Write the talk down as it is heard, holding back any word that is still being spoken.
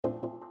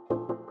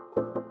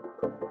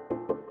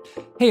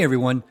Hey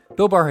everyone,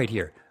 Bill Barheit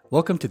here.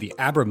 Welcome to the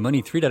Abra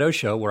Money 3.0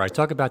 show where I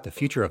talk about the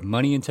future of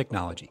money and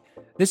technology.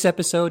 This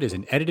episode is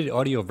an edited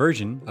audio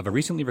version of a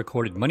recently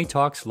recorded Money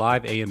Talks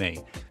live AMA.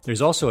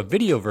 There's also a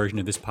video version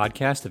of this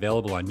podcast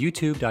available on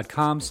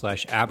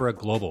youtube.com/Abra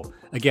Global.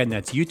 Again,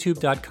 that's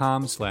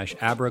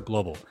youtube.com/Abra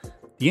Global.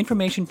 The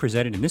information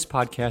presented in this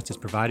podcast is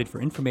provided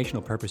for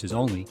informational purposes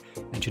only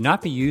and should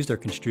not be used or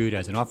construed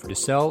as an offer to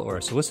sell or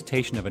a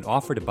solicitation of an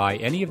offer to buy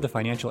any of the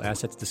financial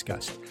assets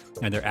discussed.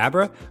 Neither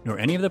Abra nor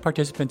any of the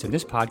participants in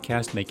this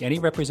podcast make any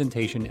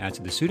representation as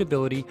to the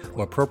suitability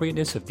or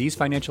appropriateness of these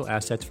financial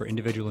assets for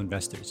individual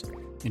investors.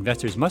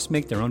 Investors must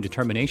make their own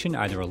determination,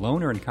 either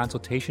alone or in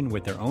consultation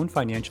with their own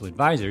financial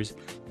advisors,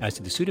 as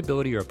to the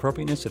suitability or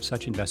appropriateness of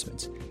such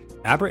investments.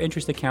 Abra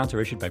interest accounts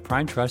are issued by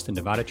Prime Trust and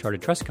Nevada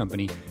Chartered Trust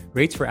Company.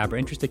 Rates for Abra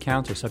interest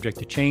accounts are subject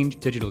to change.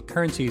 Digital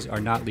currencies are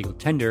not legal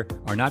tender,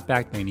 are not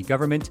backed by any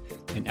government,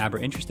 and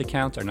Abra interest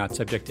accounts are not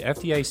subject to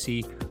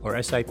FDIC or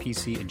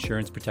SIPC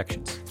insurance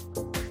protections.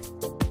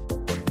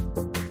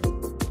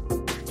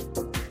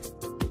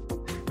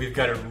 We've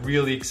got a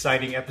really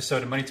exciting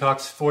episode of Money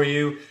Talks for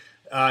you.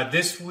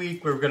 This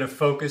week, we're going to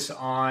focus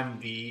on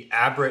the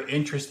Abra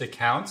interest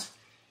account,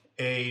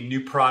 a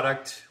new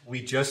product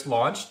we just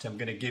launched. I'm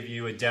going to give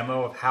you a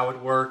demo of how it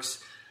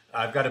works.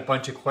 I've got a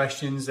bunch of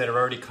questions that are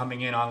already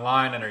coming in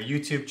online on our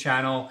YouTube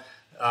channel.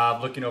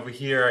 Looking over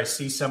here, I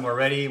see some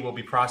already. We'll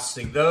be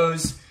processing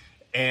those.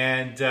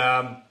 And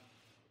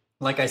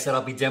like I said,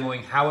 I'll be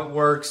demoing how it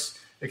works,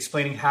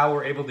 explaining how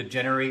we're able to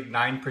generate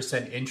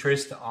 9%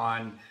 interest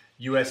on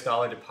US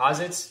dollar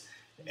deposits,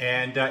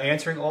 and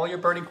answering all your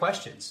burning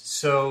questions.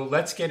 So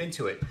let's get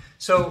into it.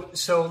 So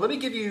let me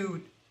give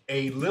you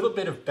a little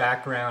bit of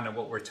background on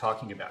what we're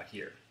talking about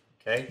here.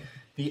 Okay,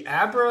 the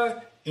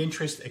Abra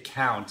interest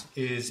account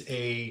is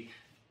a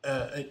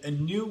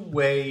new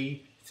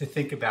way to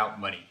think about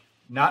money.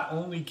 Not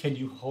only can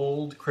you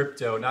hold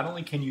crypto, not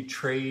only can you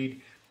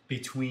trade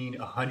between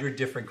 100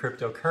 different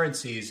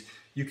cryptocurrencies,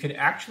 you can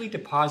actually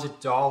deposit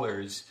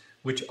dollars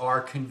which are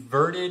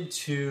converted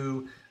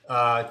to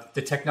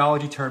the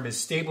technology term is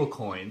stable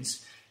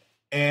coins,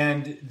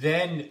 and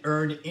then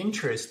earn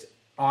interest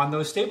on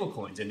those stable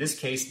coins. In this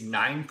case,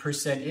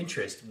 9%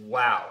 interest.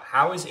 Wow.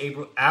 How is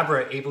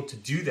Abra able to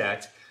do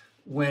that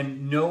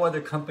when no other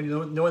company,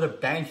 no other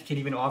bank can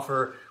even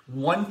offer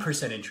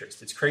 1%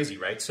 interest? It's crazy,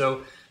 right?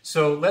 So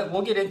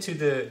we'll get into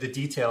the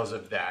details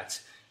of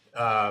that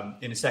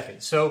in a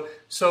second. So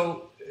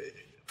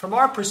from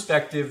our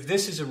perspective,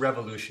 this is a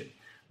revolution,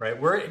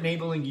 right? We're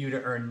enabling you to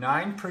earn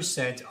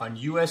 9% on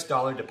US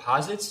dollar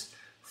deposits,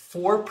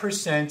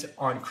 4%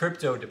 on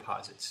crypto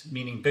deposits,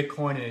 meaning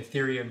Bitcoin and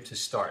Ethereum to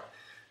start.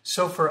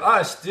 So for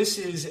us, this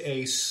is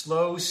a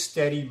slow,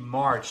 steady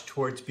march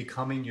towards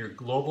becoming your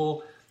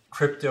global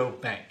crypto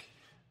bank,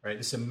 right?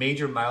 This is a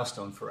major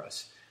milestone for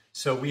us.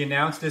 So we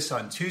announced this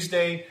on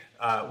Tuesday.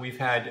 We've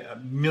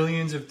had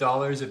millions of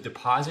dollars of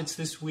deposits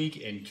this week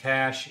in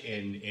cash,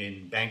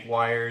 in bank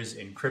wires,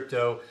 in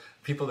crypto.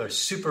 People are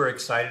super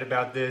excited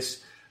about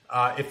this.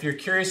 If you're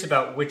curious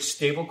about which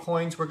stable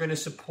coins we're going to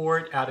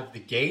support out of the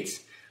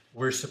gate,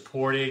 we're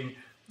supporting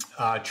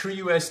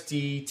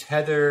TrueUSD,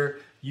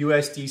 Tether,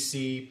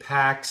 USDC,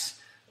 PAX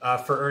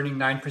for earning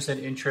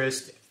 9%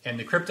 interest. And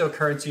the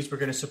cryptocurrencies we're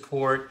going to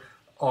support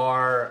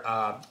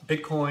are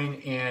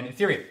Bitcoin and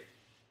Ethereum.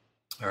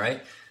 All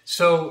right.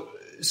 So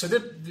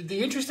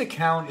the interest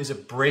account is a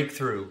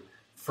breakthrough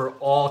for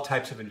all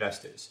types of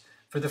investors.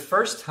 For the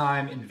first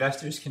time,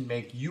 investors can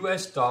make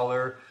US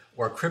dollar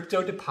or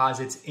crypto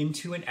deposits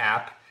into an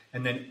app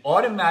and then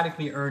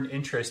automatically earn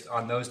interest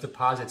on those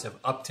deposits of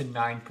up to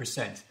 9%.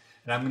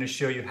 And I'm going to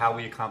show you how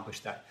we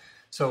accomplish that.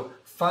 So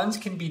funds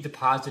can be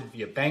deposited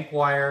via bank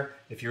wire.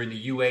 If you're in the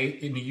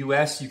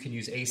US, you can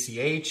use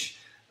ACH.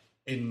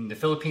 In the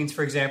Philippines,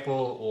 for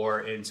example, or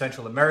in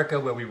Central America,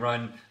 where we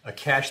run a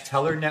cash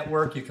teller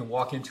network, you can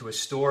walk into a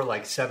store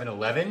like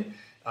 7-Eleven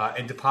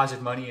and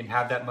deposit money and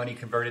have that money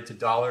converted to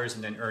dollars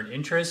and then earn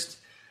interest.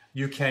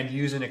 You can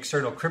use an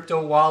external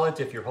crypto wallet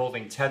if you're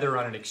holding Tether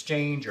on an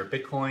exchange or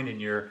Bitcoin in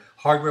your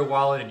hardware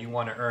wallet and you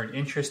want to earn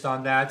interest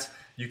on that.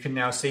 You can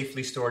now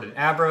safely store it in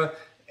Abra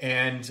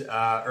and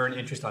earn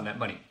interest on that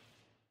money.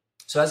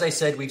 So as I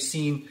said, we've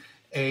seen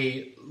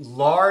a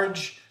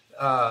large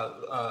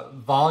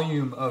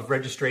volume of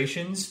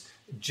registrations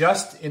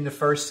just in the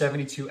first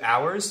 72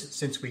 hours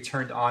since we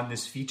turned on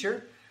this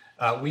feature.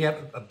 We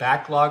have a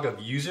backlog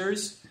of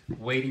users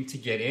waiting to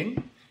get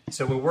in.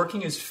 So we're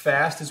working as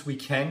fast as we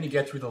can to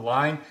get through the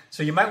line.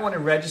 So you might want to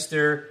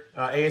register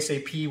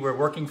ASAP. We're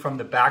working from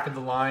the back of the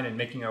line and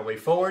making our way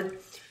forward.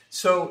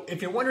 So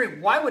if you're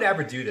wondering, why would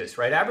Abra do this,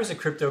 right? Abra is a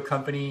crypto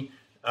company.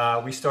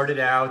 We started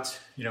out,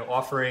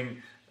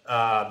 offering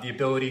the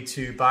ability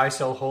to buy,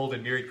 sell, hold,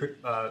 and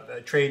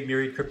trade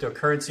myriad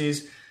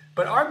cryptocurrencies.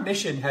 But our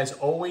mission has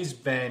always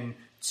been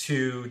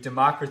to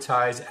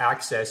democratize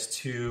access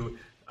to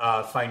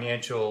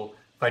financial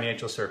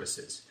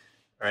services,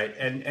 right?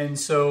 And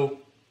so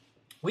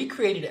we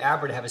created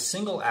Abra to have a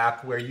single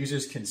app where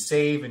users can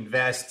save,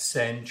 invest,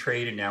 send,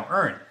 trade, and now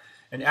earn.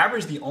 And Abra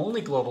is the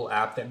only global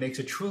app that makes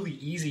it truly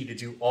easy to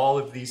do all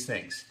of these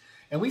things.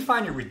 And we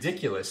find it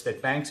ridiculous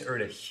that banks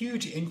earn a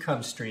huge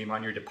income stream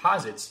on your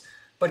deposits,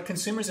 but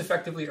consumers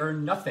effectively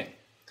earn nothing.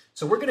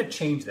 So we're going to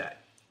change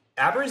that.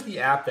 Abra is the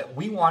app that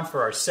we want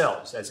for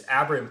ourselves as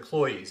Abra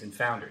employees and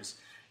founders.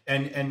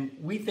 And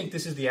we think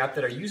this is the app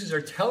that our users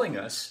are telling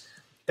us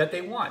that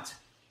they want.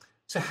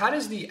 So how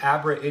does the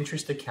Abra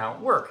interest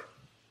account work?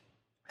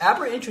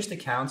 Abra interest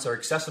accounts are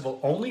accessible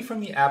only from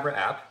the Abra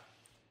app,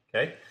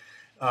 okay,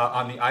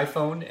 on the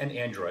iPhone and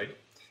Android.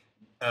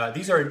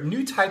 These are a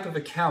new type of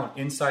account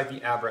inside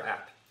the Abra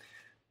app.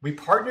 We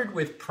partnered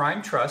with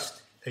Prime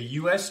Trust, a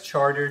U.S.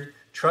 chartered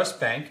trust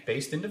bank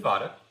based in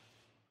Nevada,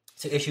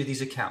 to issue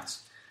these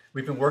accounts.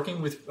 We've been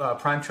working with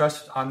Prime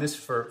Trust on this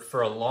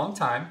for a long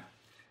time.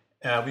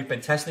 We've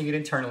been testing it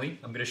internally.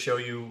 I'm going to show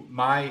you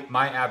my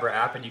Abra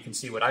app, and you can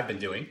see what I've been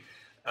doing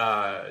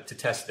to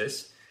test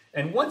this.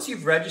 And once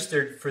you've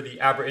registered for the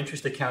Abra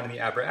interest account in the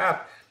Abra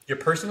app, your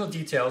personal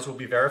details will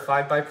be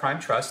verified by Prime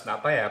Trust,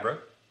 not by Abra.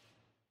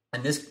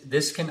 And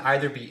this can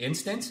either be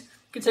instant,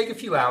 it can take a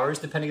few hours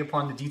depending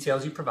upon the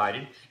details you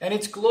provided, and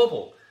it's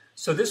global.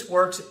 So this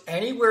works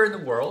anywhere in the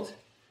world,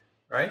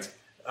 right?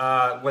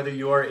 Whether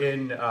you're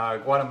in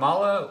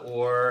Guatemala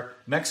or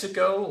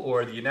Mexico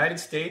or the United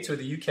States or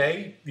the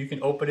UK, you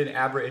can open an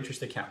Abra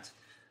interest account.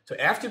 So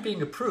after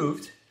being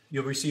approved,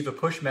 you'll receive a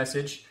push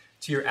message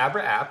to your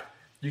Abra app.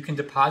 You can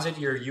deposit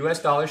your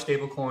US dollar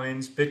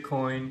stablecoins,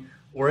 Bitcoin,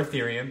 or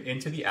Ethereum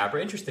into the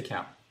Abra interest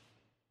account.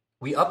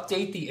 We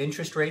update the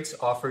interest rates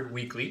offered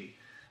weekly.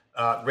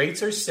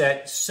 Rates are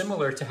set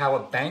similar to how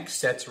a bank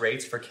sets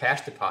rates for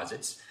cash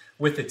deposits,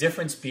 with the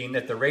difference being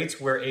that the rates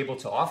we're able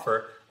to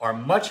offer are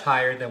much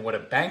higher than what a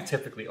bank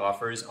typically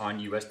offers on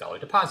US dollar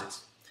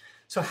deposits.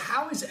 So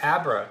how is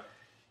Abra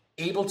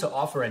able to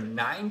offer a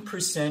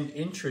 9%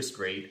 interest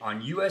rate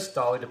on US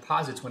dollar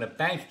deposits when a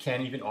bank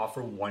can't even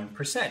offer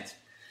 1%?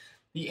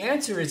 The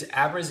answer is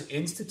Abra's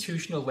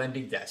institutional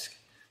lending desk.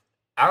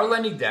 Our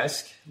lending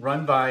desk,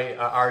 run by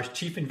our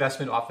Chief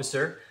Investment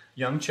Officer,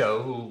 Young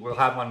Cho, who we'll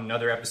have on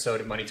another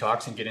episode of Money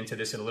Talks and get into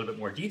this in a little bit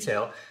more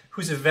detail,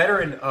 who's a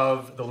veteran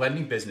of the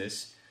lending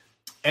business,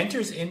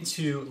 enters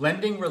into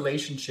lending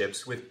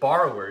relationships with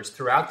borrowers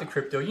throughout the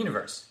crypto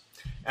universe.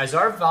 As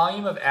our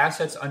volume of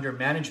assets under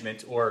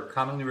management, or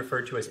commonly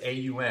referred to as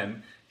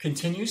AUM,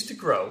 continues to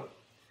grow,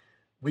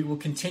 we will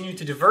continue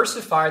to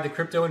diversify the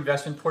crypto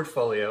investment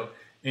portfolio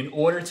in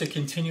order to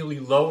continually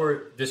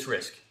lower this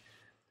risk.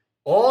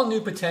 All new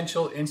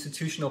potential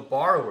institutional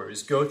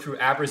borrowers go through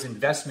Abra's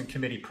investment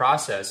committee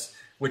process,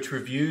 which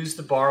reviews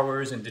the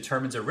borrowers and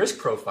determines a risk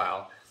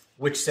profile,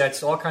 which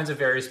sets all kinds of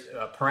various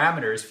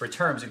parameters for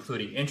terms,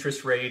 including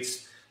interest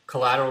rates,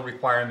 collateral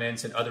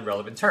requirements, and other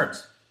relevant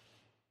terms.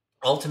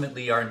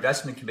 Ultimately, our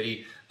investment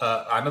committee,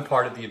 I'm a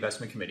part of the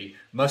investment committee,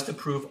 must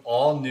approve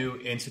all new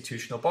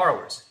institutional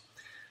borrowers.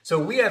 So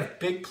we have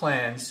big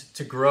plans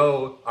to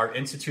grow our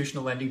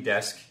institutional lending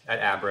desk at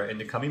Abra in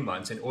the coming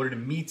months in order to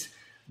meet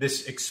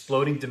this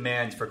exploding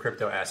demand for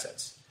crypto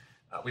assets.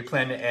 We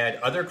plan to add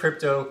other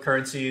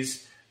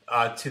cryptocurrencies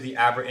to the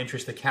Abra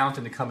interest account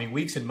in the coming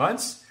weeks and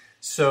months.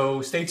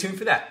 So stay tuned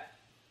for that.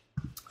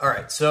 All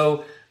right,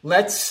 so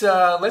let's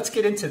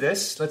get into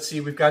this. Let's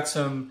see, we've got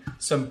some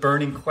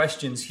burning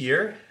questions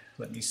here.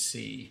 Let me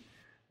see.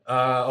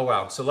 Oh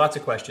wow, so lots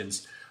of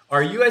questions.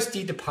 Are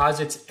USD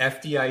deposits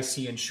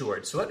FDIC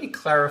insured? So let me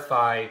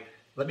clarify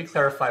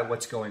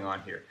what's going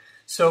on here.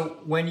 So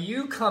when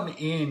you come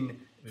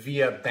in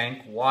via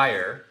bank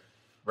wire,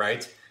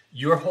 right,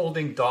 you're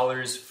holding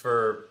dollars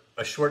for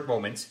a short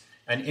moment,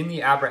 and in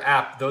the Abra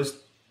app, those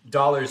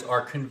dollars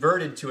are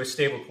converted to a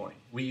stablecoin.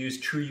 We use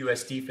True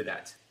USD for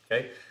that.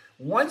 Okay.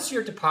 Once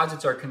your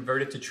deposits are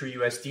converted to True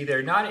USD,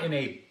 they're not in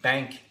a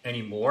bank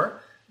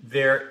anymore.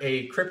 They're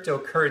a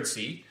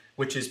cryptocurrency,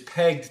 which is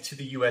pegged to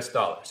the US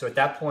dollar. So at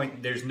that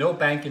point, there's no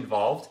bank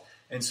involved.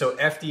 And so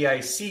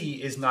FDIC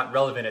is not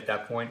relevant at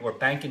that point, or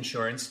bank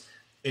insurance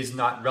is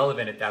not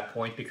relevant at that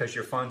point because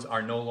your funds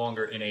are no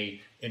longer in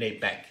a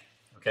bank.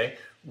 Okay.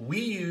 We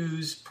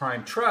use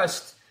Prime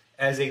Trust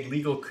as a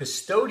legal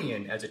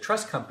custodian, as a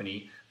trust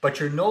company, but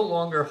you're no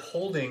longer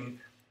holding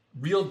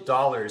real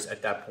dollars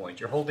at that point.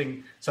 You're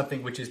holding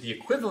something which is the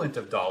equivalent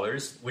of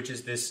dollars, which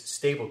is this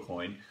stable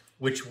coin,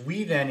 which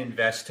we then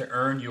invest to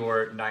earn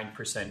your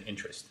 9%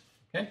 interest.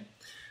 Okay.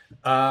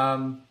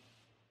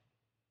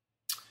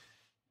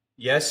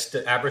 Yes,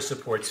 the Abra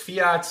supports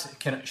fiat.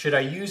 Should I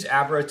use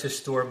Abra to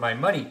store my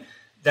money?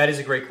 That is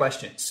a great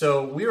question.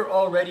 So we're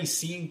already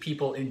seeing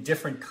people in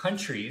different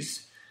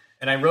countries,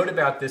 and I wrote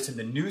about this in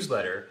the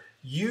newsletter,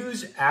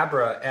 use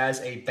Abra as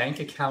a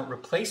bank account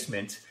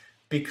replacement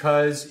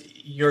because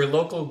your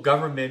local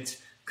government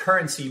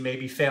currency may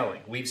be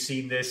failing. We've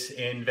seen this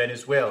in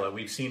Venezuela.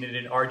 We've seen it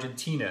in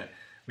Argentina.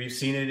 We've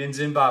seen it in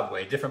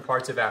Zimbabwe, different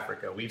parts of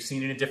Africa. We've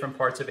seen it in different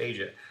parts of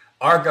Asia.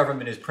 Our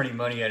government is printing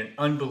money at an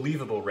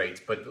unbelievable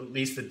rate, but at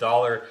least the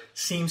dollar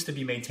seems to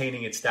be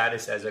maintaining its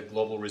status as a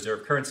global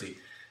reserve currency.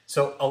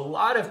 So a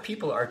lot of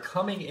people are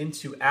coming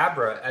into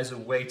Abra as a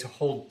way to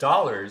hold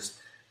dollars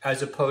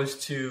as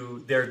opposed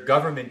to their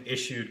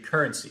government-issued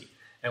currency.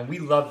 And we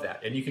love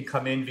that. And you can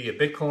come in via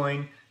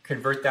Bitcoin,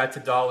 convert that to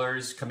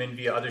dollars, come in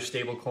via other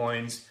stable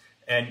coins,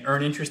 and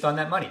earn interest on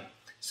that money.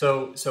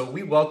 So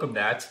we welcome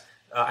that.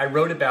 I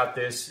wrote about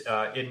this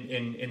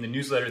in the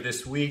newsletter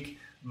this week.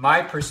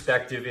 My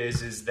perspective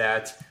is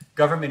that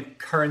government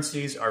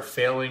currencies are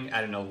failing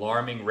at an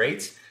alarming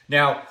rate.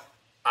 Now,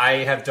 I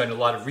have done a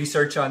lot of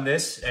research on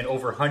this, and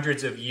over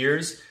hundreds of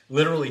years,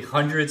 literally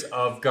hundreds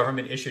of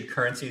government-issued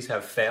currencies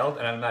have failed,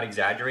 and I'm not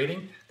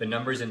exaggerating. The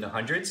number's in the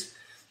hundreds.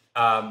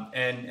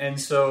 And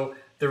so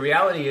the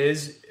reality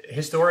is,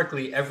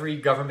 historically, every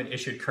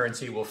government-issued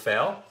currency will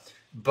fail,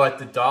 but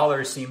the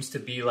dollar seems to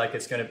be like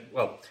it's going to,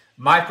 well,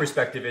 my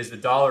perspective is the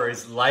dollar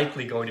is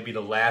likely going to be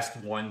the last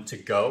one to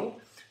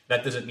go.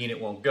 That doesn't mean it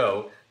won't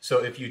go.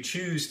 So if you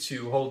choose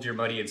to hold your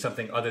money in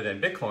something other than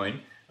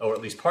Bitcoin, or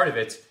at least part of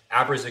it,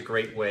 Abra is a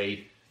great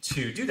way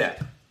to do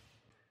that.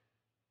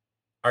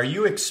 Are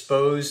you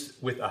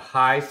exposed with a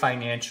high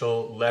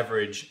financial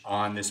leverage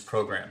on this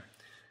program?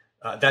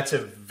 That's a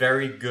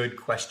very good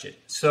question.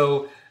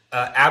 So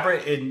Abra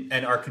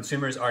and our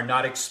consumers are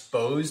not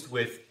exposed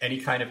with any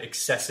kind of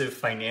excessive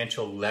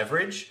financial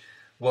leverage.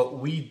 What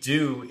we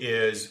do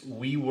is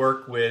we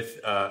work with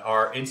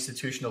our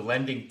institutional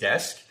lending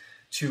desk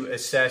to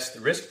assess the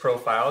risk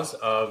profiles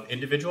of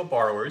individual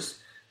borrowers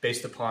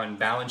based upon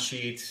balance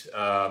sheets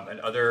and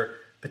other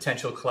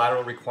potential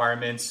collateral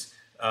requirements,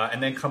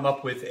 and then come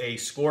up with a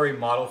scoring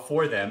model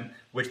for them,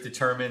 which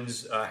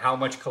determines how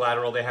much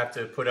collateral they have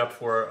to put up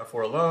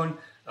for a loan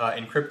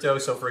in crypto.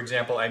 So, for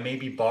example, I may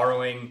be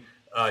borrowing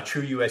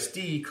True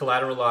USD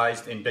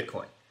collateralized in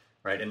Bitcoin,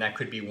 right? And that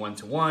could be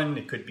one-to-one.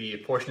 It could be a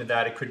portion of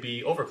that. It could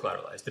be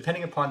over-collateralized,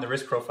 depending upon the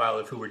risk profile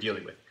of who we're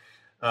dealing with.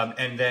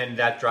 And then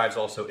that drives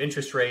also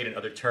interest rate and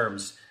other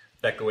terms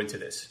that go into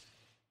this.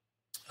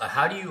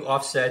 How do you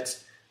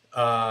offset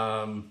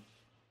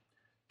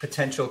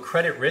potential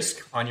credit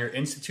risk on your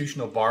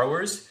institutional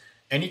borrowers,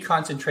 any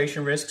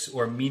concentration risks,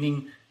 or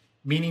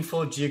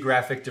meaningful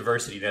geographic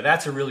diversity? Now,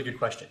 that's a really good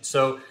question.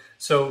 So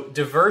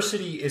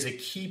diversity is a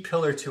key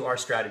pillar to our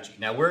strategy.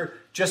 Now, we're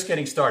just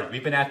getting started.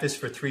 We've been at this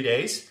for 3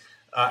 days.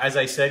 As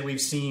I said, we've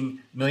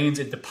seen millions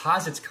in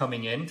deposits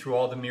coming in through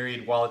all the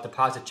myriad wallet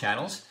deposit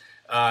channels.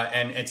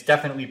 And it's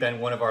definitely been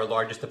one of our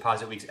largest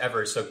deposit weeks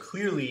ever. So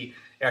clearly,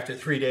 after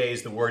 3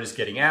 days, the word is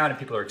getting out and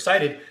people are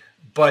excited,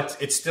 but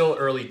it's still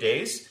early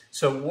days.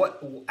 So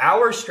what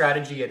our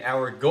strategy and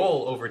our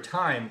goal over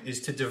time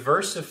is to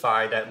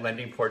diversify that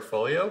lending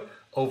portfolio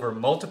over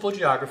multiple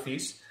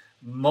geographies,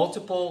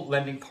 multiple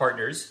lending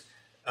partners,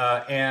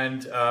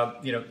 and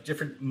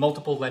different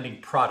multiple lending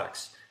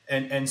products.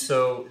 And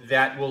so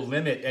that will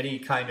limit any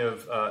kind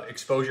of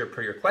exposure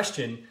per your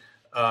question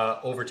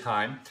over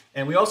time.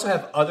 And we also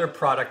have other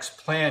products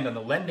planned on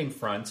the lending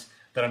front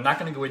that I'm not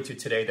going to go into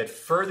today that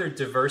further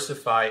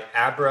diversify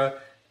Abra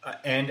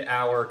and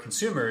our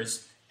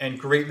consumers and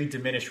greatly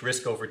diminish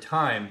risk over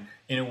time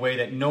in a way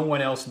that no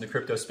one else in the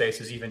crypto space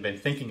has even been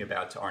thinking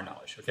about, to our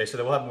knowledge. Okay, so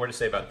we'll have more to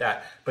say about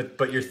that.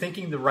 But you're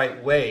thinking the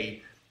right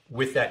way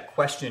with that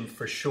question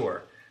for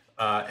sure.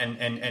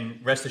 And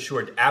rest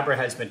assured, Abra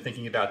has been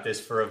thinking about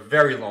this for a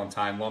very long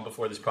time, long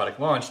before this product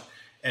launched,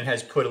 and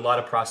has put a lot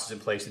of processes in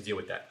place to deal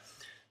with that.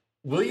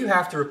 Will you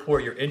have to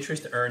report your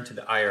interest earned to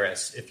the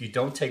IRS if you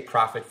don't take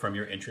profit from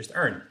your interest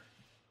earned?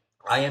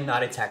 I am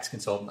not a tax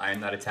consultant. I am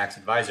not a tax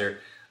advisor.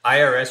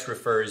 IRS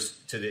refers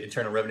to the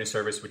Internal Revenue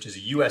Service, which is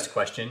a U.S.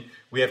 question.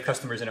 We have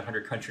customers in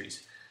 100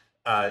 countries.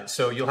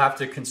 So you'll have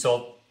to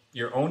consult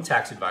your own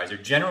tax advisor.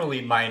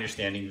 Generally, my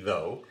understanding,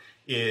 though,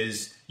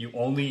 is you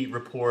only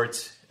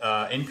report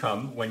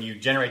income when you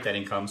generate that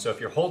income. So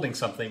if you're holding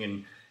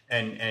something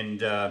and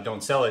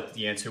don't sell it,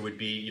 the answer would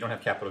be you don't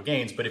have capital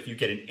gains. But if you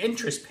get an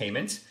interest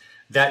payment,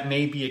 that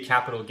may be a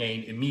capital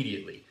gain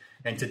immediately.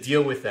 And to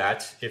deal with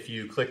that, if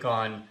you click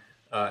on,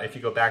 if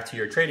you go back to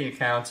your trading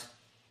account,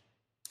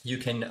 you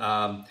can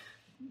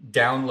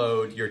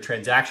download your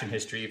transaction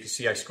history. If you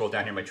see, I scroll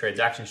down here, my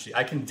transaction history,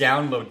 I can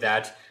download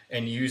that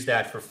and use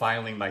that for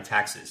filing my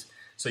taxes.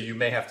 So you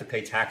may have to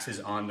pay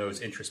taxes on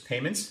those interest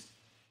payments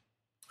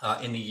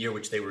in the year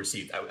which they were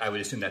received. I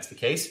would assume that's the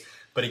case.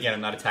 But again,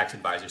 I'm not a tax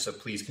advisor, so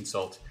please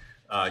consult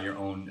your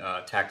own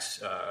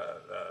tax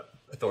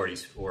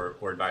authorities or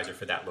advisor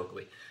for that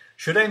locally.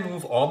 Should I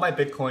move all my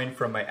Bitcoin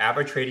from my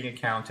Abra trading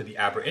account to the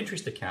Abra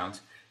interest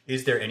account?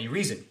 Is there any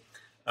reason?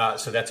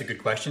 So that's a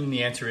good question.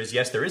 The answer is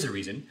yes, there is a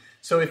reason.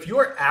 So if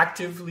you're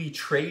actively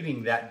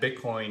trading that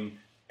Bitcoin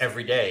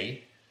every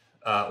day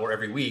or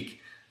every week,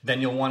 then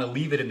you'll want to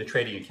leave it in the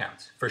trading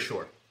account for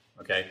sure.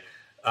 Okay.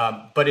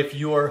 But if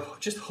you're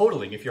just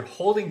hodling, if you're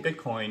holding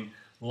Bitcoin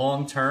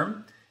long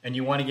term and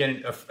you want to get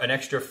an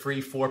extra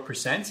free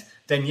 4%,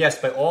 then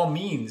yes, by all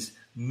means,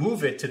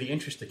 move it to the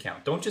interest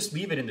account. Don't just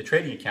leave it in the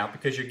trading account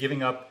because you're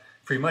giving up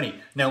free money.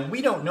 Now,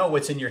 we don't know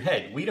what's in your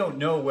head. We don't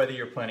know whether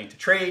you're planning to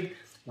trade.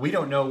 We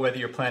don't know whether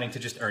you're planning to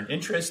just earn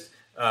interest.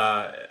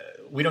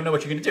 We don't know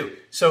what you're going to do.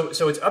 So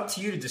it's up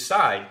to you to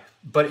decide.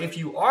 But if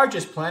you are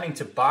just planning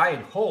to buy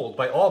and hold,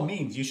 by all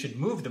means, you should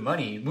move the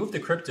money, move the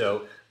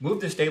crypto,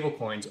 move the stable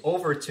coins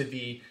over to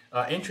the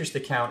interest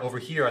account over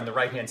here on the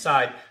right-hand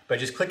side by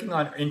just clicking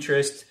on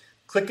interest,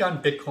 click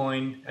on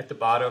Bitcoin at the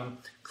bottom,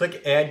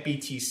 click add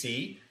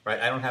BTC,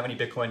 right? I don't have any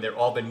Bitcoin. They've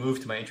all been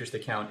moved to my interest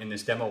account in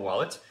this demo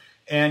wallet.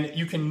 And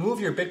you can move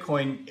your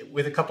Bitcoin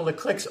with a couple of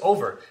clicks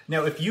over.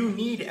 Now, if you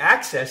need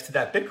access to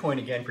that Bitcoin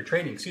again for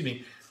trading,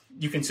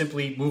 you can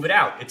simply move it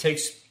out. It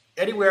takes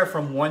anywhere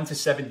from 1 to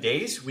 7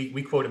 days.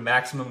 We quote a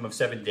maximum of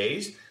 7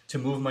 days to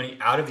move money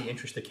out of the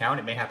interest account.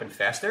 It may happen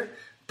faster,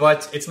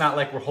 but it's not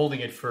like we're holding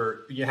it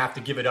you have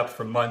to give it up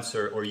for months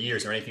or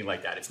years or anything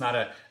like that. It's not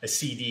a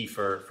CD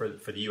for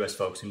the US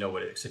folks who know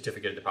what a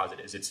certificate of deposit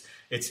is.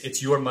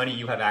 It's your money,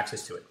 you have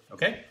access to it,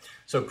 okay?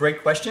 So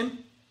great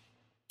question.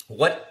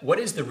 What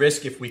is the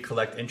risk if we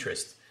collect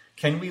interest?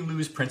 Can we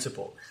lose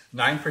principal?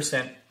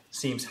 9%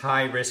 seems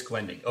high risk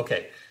lending.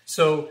 Okay,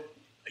 so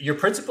your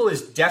principal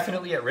is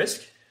definitely at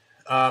risk.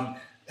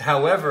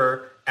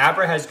 However,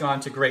 Abra has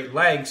gone to great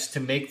lengths to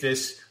make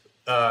this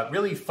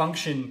really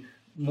function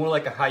more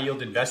like a high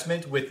yield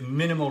investment with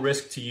minimal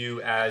risk to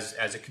you as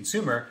a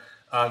consumer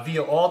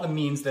via all the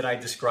means that I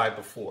described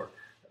before.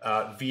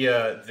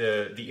 Via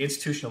the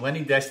institutional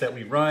lending desk that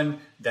we run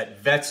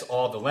that vets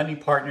all the lending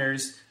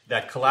partners,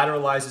 that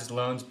collateralizes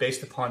loans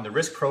based upon the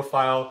risk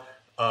profile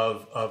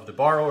of the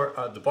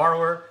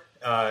borrower,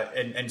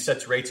 and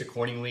sets rates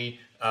accordingly,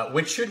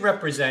 which should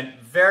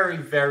represent very,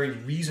 very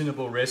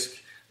reasonable risk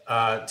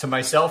to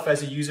myself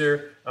as a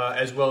user,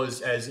 as well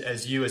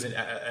as you as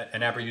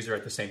an Abra user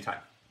at the same time.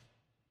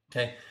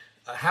 Okay,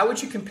 how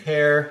would you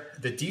compare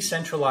the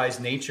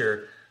decentralized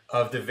nature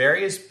of the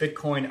various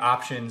Bitcoin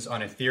options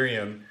on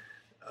Ethereum,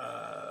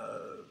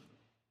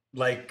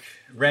 like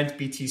Rent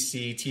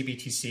BTC,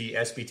 TBTC,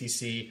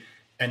 SBTC,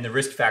 and the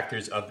risk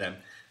factors of them?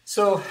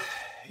 So,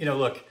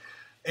 look,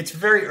 it's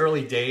very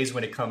early days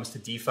when it comes to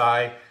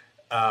DeFi.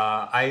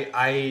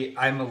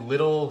 I'm a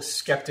little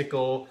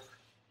skeptical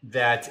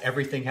that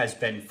everything has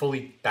been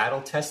fully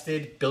battle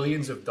tested.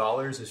 Billions of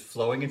dollars is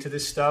flowing into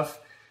this stuff.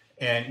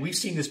 And we've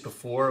seen this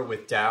before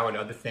with DAO and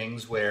other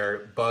things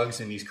where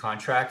bugs in these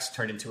contracts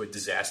turn into a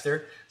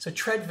disaster. So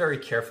tread very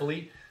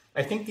carefully.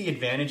 I think the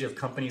advantage of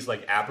companies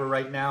like Abra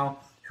right now,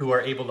 who are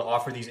able to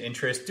offer these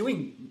interests,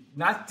 doing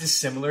not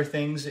dissimilar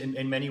things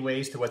in many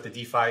ways to what the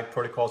DeFi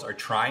protocols are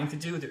trying to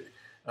do.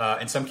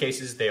 In some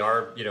cases, they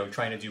are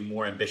trying to do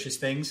more ambitious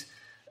things.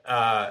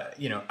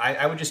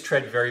 I would just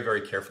tread very,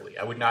 very carefully.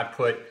 I would not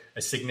put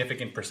a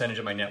significant percentage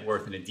of my net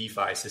worth in a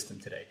DeFi system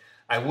today.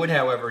 I would,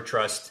 however,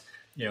 trust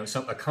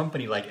a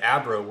company like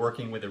Abra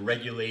working with a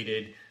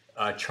regulated,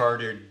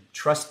 chartered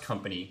trust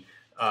company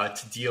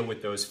to deal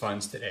with those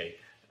funds today,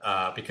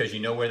 because you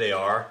know where they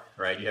are,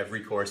 right? You have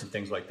recourse and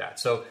things like that.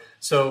 So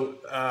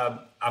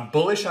I'm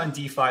bullish on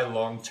DeFi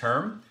long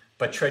term,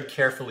 but tread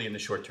carefully in the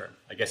short term,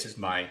 I guess is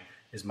my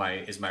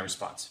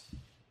response.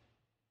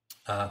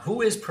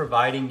 Who is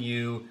providing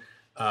you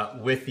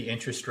with the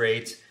interest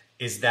rate?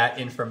 Is that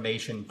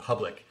information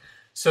public?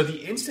 So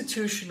the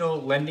institutional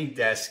lending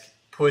desk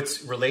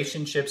puts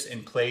relationships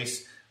in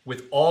place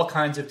with all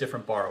kinds of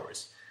different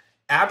borrowers.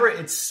 Abra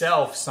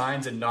itself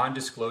signs a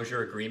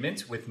non-disclosure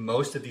agreement with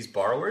most of these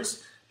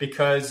borrowers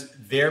because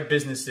their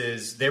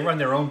businesses, they run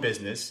their own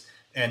business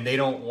and they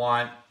don't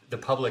want the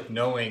public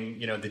knowing,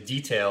 the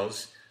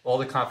details, all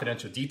the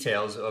confidential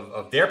details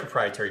of their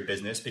proprietary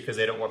business, because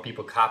they don't want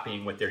people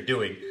copying what they're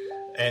doing.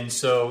 And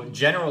so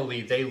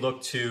generally they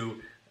look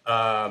to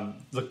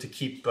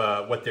keep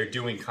what they're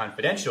doing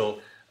confidential.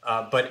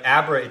 But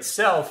Abra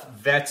itself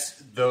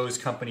vets those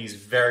companies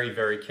very,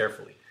 very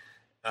carefully.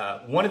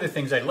 One of the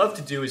things I'd love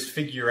to do is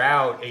figure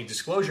out a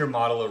disclosure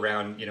model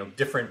around,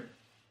 different,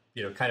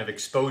 kind of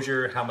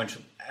exposure, how much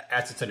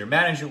assets under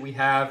management we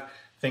have,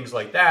 things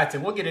like that.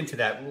 And we'll get into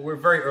that. We're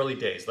very early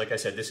days. Like I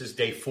said, this is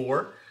day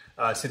 4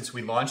 since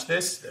we launched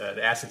this.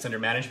 The assets under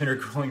management are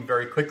growing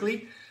very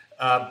quickly.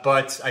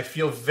 But I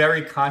feel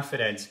very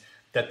confident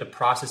that the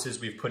processes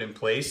we've put in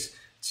place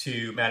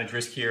to manage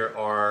risk here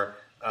are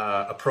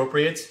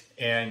appropriate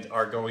and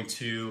are going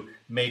to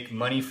make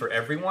money for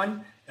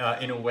everyone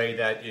in a way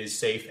that is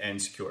safe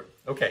and secure.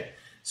 Okay,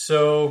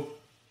 so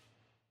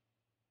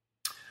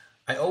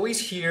I always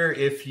hear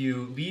if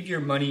you leave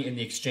your money in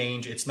the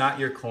exchange, it's not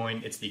your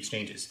coin, it's the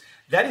exchange's.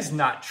 That is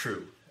not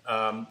true.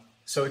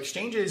 So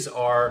exchanges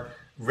are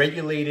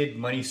regulated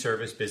money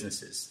service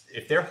businesses.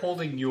 If they're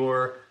holding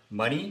your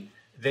money,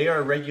 they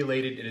are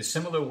regulated in a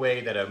similar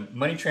way that a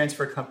money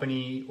transfer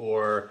company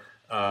or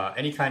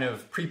any kind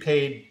of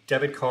prepaid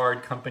debit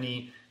card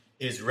company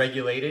is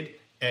regulated,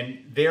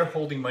 and they're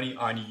holding money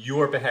on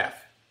your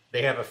behalf.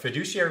 They have a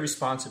fiduciary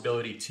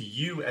responsibility to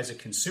you as a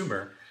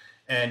consumer,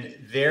 and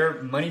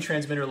their money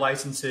transmitter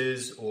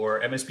licenses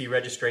or MSB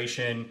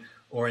registration,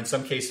 or in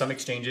some case, some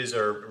exchanges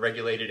are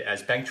regulated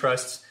as bank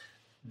trusts.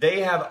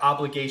 They have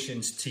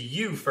obligations to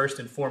you first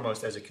and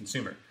foremost as a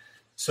consumer.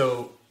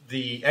 So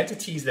the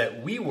entities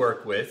that we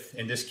work with,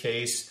 in this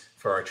case,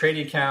 for our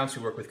trading accounts,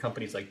 we work with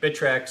companies like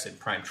Bittrex and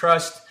Prime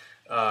Trust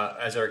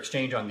as our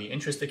exchange on the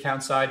interest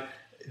account side.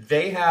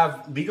 they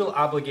have legal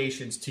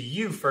obligations to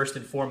you first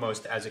and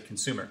foremost as a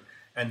consumer.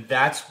 And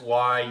that's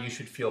why you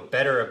should feel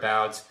better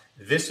about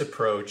this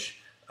approach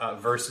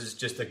versus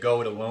just a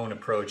go-it-alone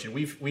approach. And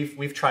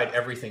we've tried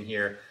everything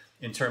here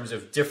in terms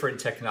of different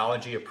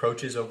technology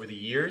approaches over the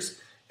years.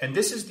 And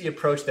this is the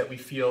approach that we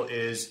feel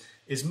is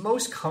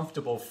most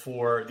comfortable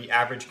for the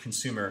average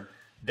consumer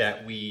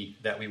that we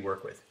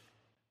work with.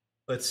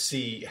 Let's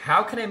see.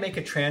 How can I make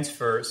a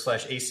transfer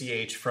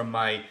 /ACH from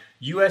my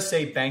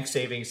USA bank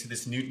savings to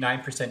this new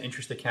 9%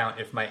 interest account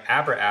if my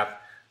Abra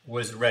app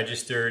was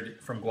registered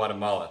from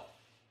Guatemala?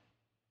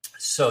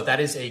 So that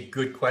is a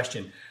good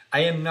question.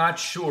 I am not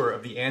sure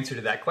of the answer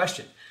to that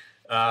question.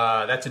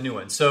 That's a new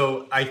one.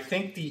 So I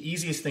think the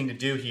easiest thing to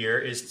do here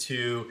is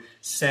to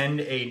send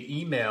an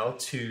email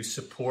to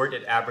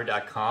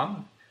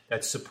support@abra.com.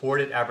 That's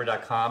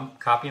support@abra.com.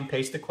 Copy and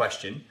paste the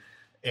question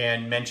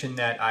and mention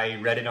that I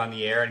read it on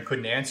the air and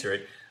couldn't answer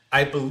it.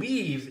 I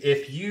believe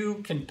if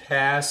you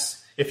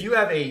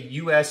have a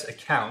US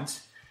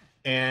account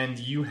and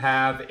you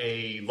have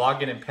a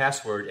login and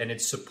password and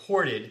it's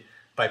supported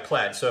by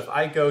Plaid. So if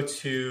I go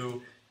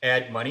to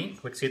add money,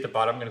 see at the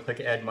bottom, I'm going to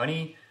click add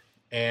money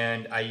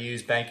and I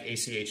use bank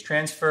ACH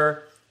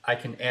transfer. I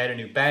can add a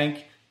new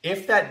bank.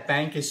 If that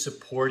bank is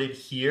supported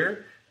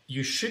here,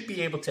 you should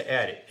be able to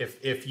add it.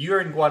 If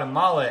you're in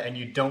Guatemala and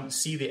you don't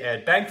see the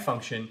add bank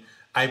function,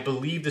 I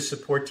believe the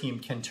support team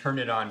can turn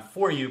it on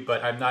for you,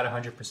 but I'm not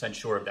 100%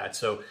 sure of that.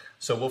 So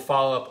we'll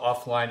follow up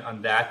offline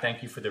on that.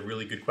 Thank you for the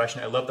really good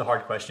question. I love the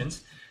hard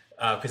questions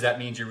because that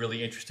means you're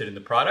really interested in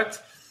the product.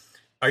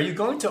 Are you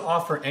going to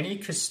offer any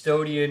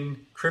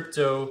custodian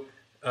crypto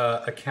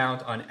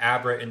account on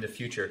Abra in the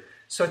future?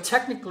 So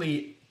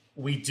technically,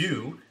 we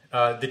do.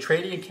 The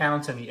trading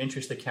accounts and the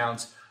interest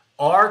accounts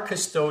are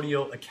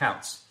custodial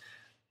accounts.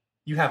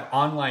 You have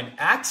online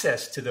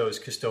access to those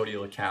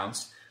custodial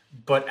accounts,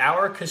 but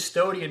our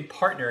custodian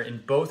partner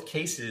in both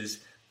cases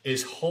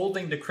is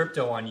holding the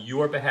crypto on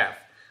your behalf.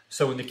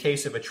 So in the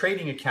case of a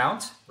trading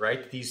account,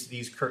 right,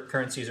 these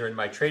currencies are in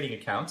my trading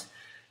account,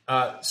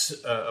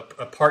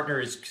 a partner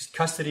is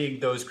custodying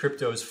those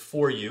cryptos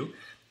for you.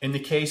 In the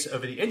case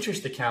of the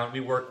interest account, we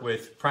work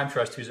with Prime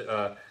Trust, who's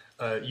a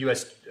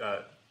U.S.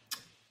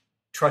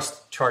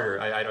 Trust charter.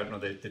 I don't know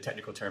the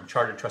technical term.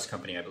 Chartered trust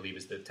company, I believe,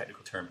 is the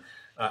technical term,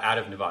 out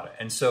of Nevada.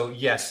 And so,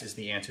 yes, is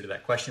the answer to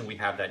that question. We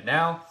have that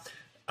now.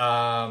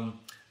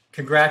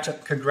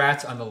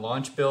 Congrats on the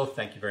launch, Bill.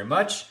 Thank you very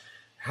much.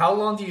 How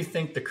long do you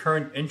think the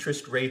current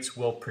interest rates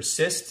will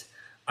persist?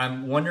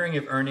 I'm wondering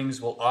if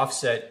earnings will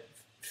offset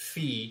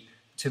fee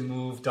to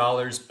move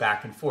dollars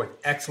back and forth.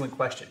 Excellent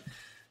question.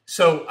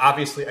 So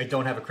obviously I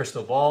don't have a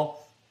crystal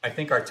ball. I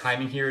think our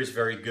timing here is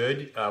very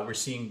good. We're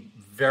seeing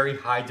very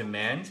high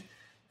demand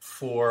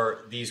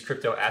for these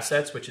crypto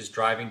assets, which is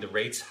driving the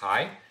rates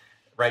high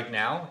right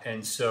now.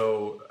 And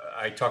so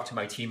I talked to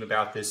my team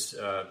about this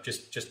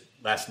just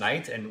last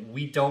night, and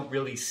we don't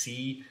really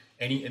see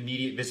any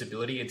immediate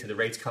visibility into the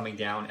rates coming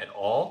down at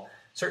all.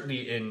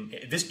 Certainly in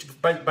this,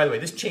 by the way,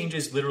 this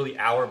changes literally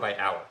hour by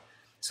hour.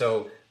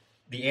 So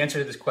the answer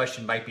to this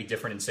question might be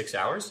different in 6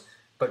 hours,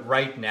 but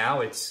right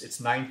now it's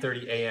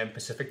 9:30 a.m.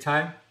 Pacific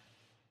time.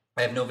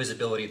 I have no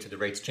visibility into the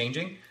rates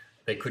changing.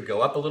 They could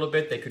go up a little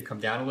bit, they could come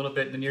down a little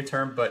bit in the near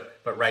term,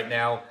 but right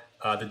now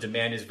the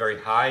demand is very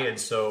high, and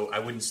so I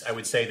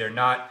would say they're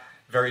not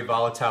very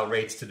volatile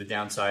rates to the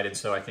downside, and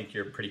so I think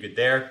you're pretty good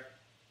there.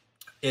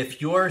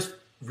 If you're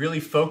really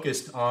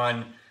focused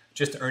on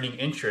just earning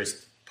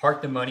interest,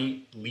 park the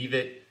money, leave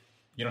it.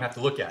 You don't have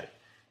to look at it.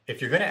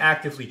 If you're going to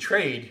actively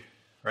trade,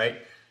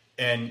 right,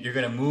 and you're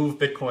going to move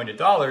Bitcoin to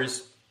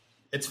dollars,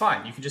 it's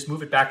fine. You can just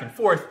move it back and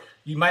forth.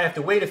 You might have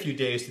to wait a few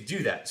days to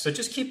do that. So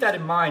just keep that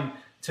in mind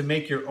to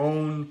make your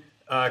own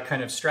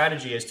kind of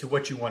strategy as to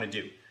what you want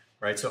to do,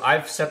 right? So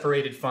I've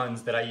separated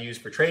funds that I use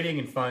for trading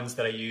and funds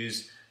that I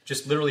use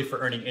just literally for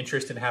earning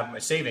interest and have my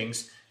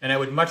savings. And I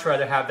would much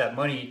rather have that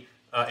money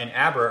in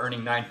Abra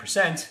earning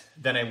 9%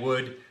 than I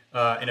would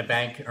in a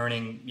bank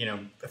earning,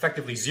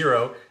 effectively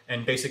zero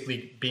and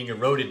basically being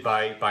eroded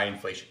by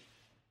inflation.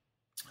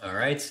 All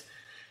right.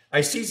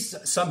 I see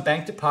some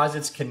bank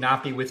deposits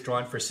cannot be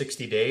withdrawn for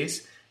 60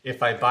 days.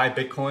 If I buy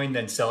Bitcoin,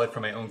 then sell it for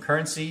my own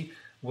currency,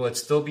 will it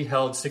still be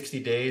held 60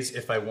 days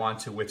if I want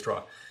to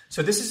withdraw?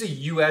 So this is a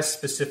US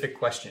specific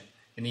question.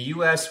 In the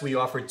US, we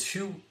offer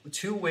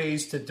two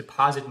ways to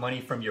deposit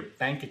money from your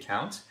bank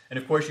account. And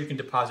of course, you can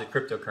deposit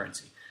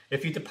cryptocurrency.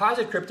 If you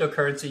deposit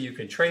cryptocurrency, you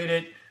can trade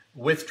it,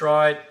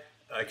 withdraw it,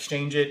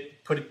 exchange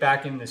it, put it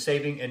back in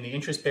the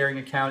interest-bearing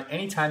account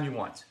anytime you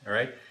want, all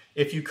right?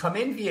 If you come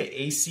in via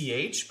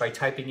ACH by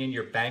typing in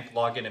your bank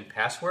login and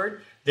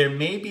password, there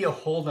may be a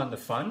hold on the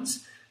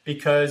funds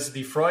because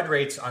the fraud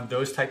rates on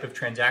those type of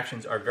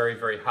transactions are very,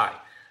 very high.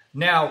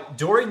 Now,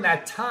 during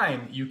that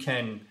time, you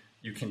can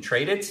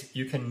trade it,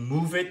 you can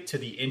move it to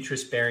the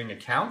interest-bearing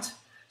account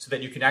so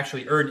that you can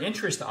actually earn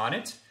interest on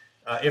it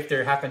if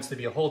there happens to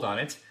be a hold on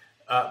it.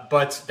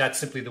 But that's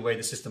simply the way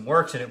the system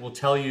works, and it will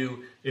tell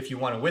you if you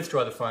want to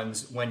withdraw the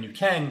funds when you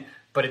can.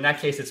 But in that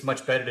case, it's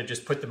much better to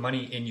just put the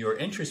money in your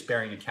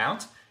interest-bearing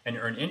account and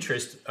earn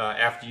interest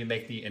after you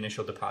make the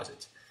initial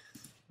deposit.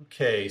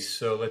 Okay,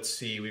 so let's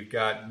see. We've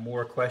got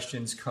more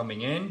questions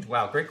coming in.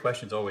 Wow, great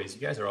questions always.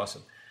 You guys are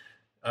awesome.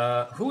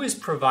 Who is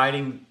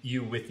providing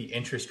you with the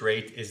interest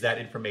rate? Is that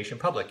information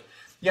public?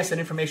 Yes, that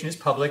information is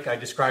public. I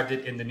described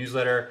it in the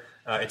newsletter.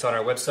 It's on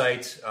our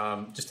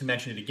website. Just to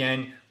mention it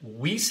again,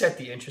 we set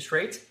the interest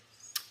rate.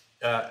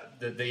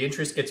 The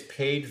interest gets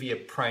paid via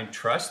Prime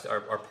Trust,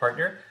 our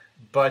partner,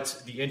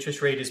 but the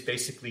interest rate is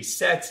basically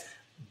set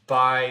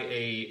by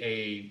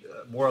a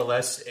more or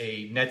less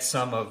a net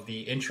sum of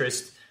the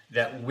interest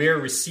that we're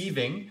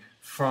receiving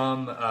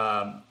from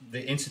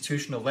the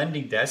institutional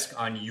lending desk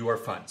on your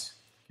funds.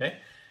 Okay,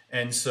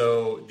 and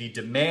so the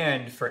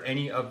demand for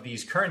any of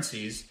these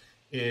currencies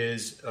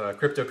is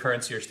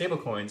cryptocurrency or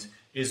stablecoins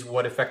is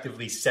what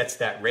effectively sets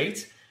that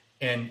rate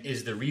and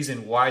is the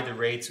reason why the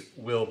rates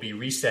will be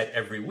reset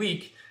every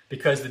week,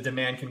 because the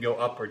demand can go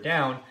up or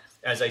down.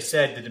 As I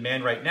said, the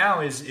demand right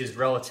now is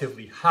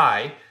relatively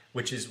high,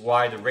 which is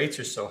why the rates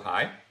are so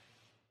high.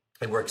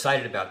 And we're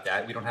excited about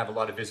that. We don't have a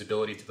lot of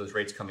visibility to those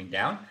rates coming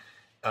down,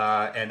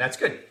 and that's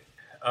good.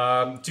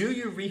 Do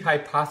you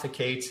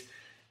rehypothecate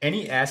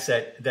any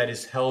asset that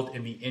is held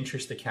in the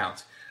interest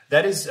account?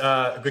 That is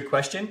a good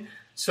question.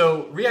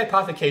 So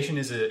rehypothecation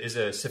is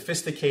a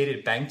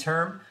sophisticated bank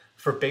term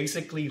for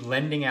basically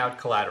lending out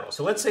collateral.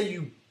 So let's say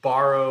you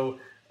borrow,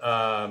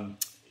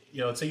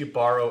 let's say you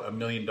borrow $1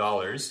 million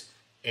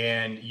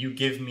and you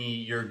give me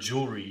your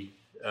jewelry,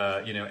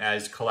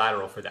 as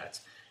collateral for that.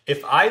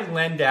 If I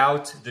lend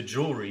out the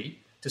jewelry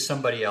to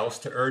somebody else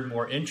to earn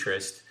more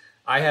interest,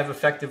 I have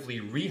effectively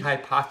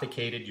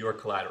rehypothecated your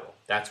collateral.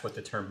 That's what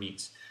the term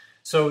means.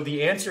 So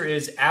the answer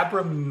is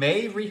Abra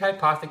may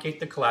rehypothecate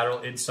the collateral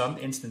in some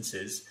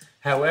instances.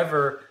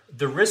 However,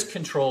 the risk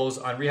controls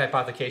on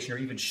rehypothecation are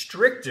even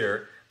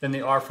stricter than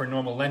they are for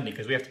normal lending,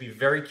 because we have to be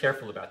very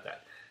careful about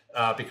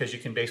that. Because you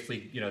can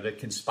basically, that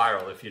can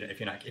spiral if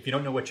you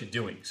don't know what you're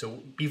doing.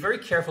 So be very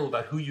careful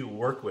about who you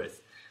work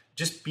with.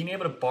 Just being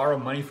able to borrow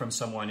money from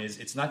someone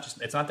it's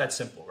not that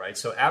simple, right?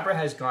 So Abra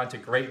has gone to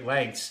great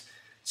lengths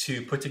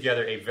to put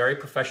together a very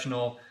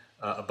professional,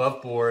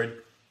 above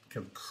board,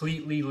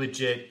 completely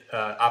legit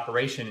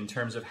operation in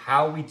terms of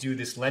how we do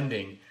this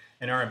lending.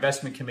 And our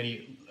investment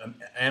committee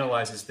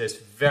analyzes this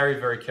very,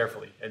 very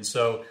carefully. And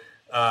so,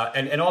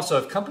 and also,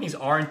 if companies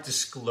aren't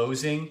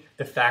disclosing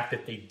the fact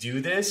that they do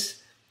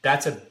this,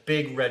 that's a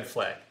big red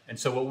flag. And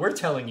so what we're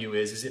telling you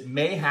is it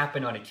may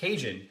happen on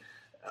occasion,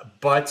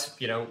 but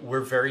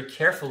we're very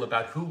careful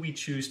about who we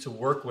choose to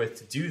work with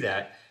to do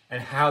that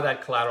and how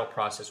that collateral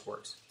process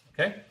works.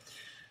 Okay,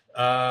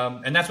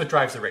 and that's what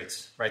drives the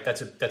rates, right?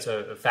 That's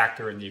a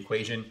factor in the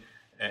equation.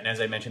 And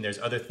as I mentioned, there's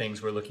other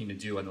things we're looking to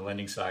do on the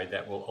lending side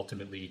that will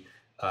ultimately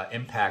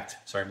impact.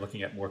 Sorry, I'm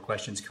looking at more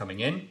questions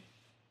coming in.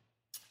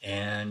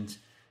 And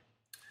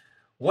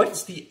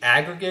what's the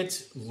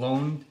aggregate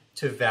loan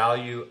to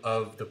value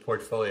of the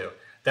portfolio?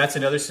 That's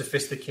another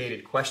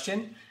sophisticated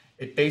question.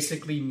 It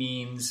basically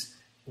means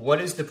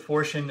what is the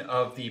portion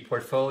of the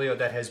portfolio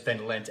that has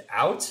been lent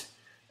out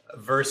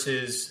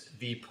versus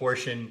the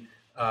portion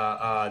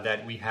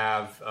that we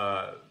have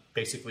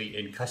basically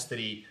in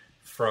custody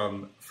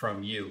from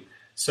you.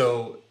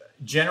 So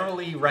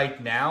generally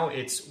right now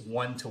it's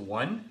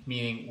 1-to-1,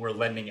 meaning we're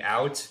lending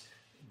out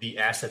the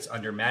assets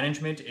under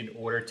management in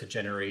order to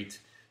generate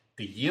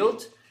the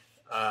yield.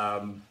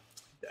 I'm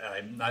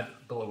not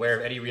aware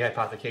of any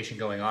rehypothecation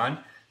going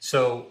on.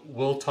 So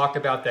we'll talk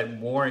about that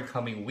more in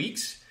coming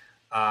weeks.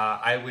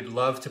 I would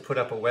love to put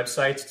up a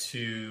website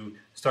to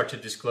start to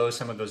disclose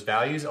some of those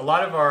values. A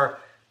lot of our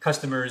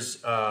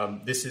customers,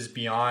 this is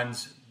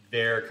beyond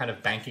their kind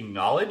of banking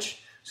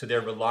knowledge. So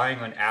they're relying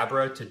on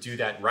Abra to do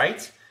that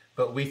right.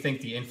 But we think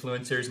the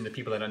influencers and the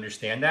people that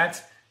understand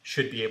that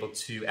should be able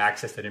to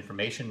access that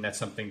information. That's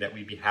something that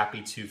we'd be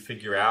happy to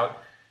figure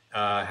out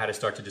how to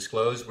start to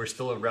disclose. We're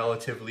still a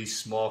relatively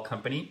small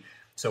company,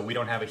 so we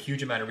don't have a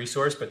huge amount of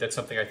resource, but that's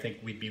something I think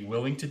we'd be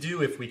willing to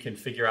do if we can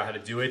figure out how to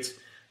do it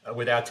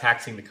without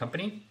taxing the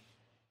company.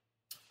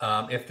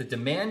 If the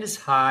demand is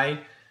high,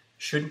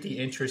 shouldn't the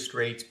interest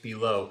rates be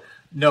low?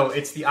 No,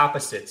 it's the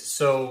opposite.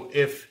 So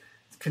if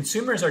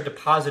consumers are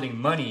depositing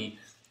money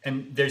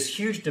and there's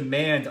huge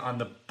demand on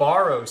the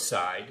borrow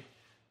side,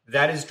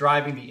 that is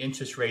driving the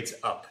interest rates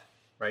up,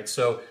 right?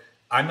 So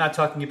I'm not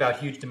talking about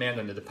huge demand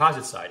on the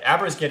deposit side.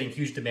 Abra is getting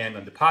huge demand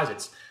on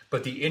deposits,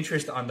 but the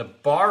interest on the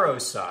borrow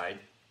side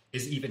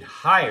is even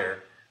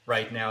higher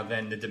right now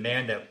than the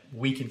demand that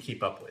we can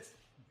keep up with,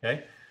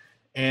 okay?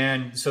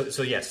 And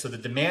so yes, so the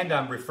demand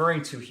I'm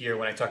referring to here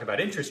when I talk about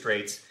interest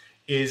rates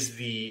is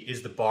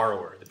the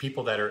borrower, the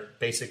people that are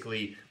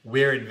basically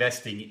we're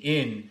investing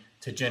in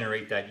to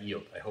generate that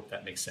yield. I hope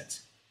that makes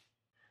sense.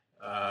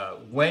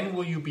 When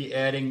will you be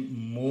adding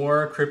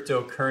more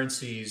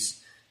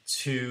cryptocurrencies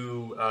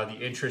to the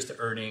interest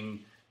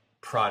earning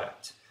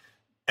product?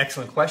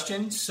 Excellent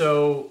question.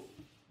 So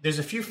there's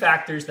a few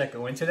factors that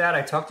go into that.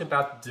 I talked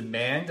about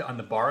demand on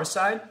the borrow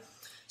side.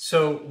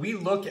 So we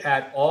look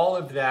at all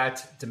of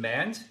that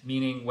demand,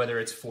 meaning whether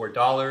it's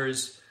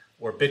 $4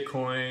 or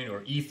Bitcoin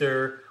or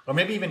Ether or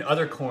maybe even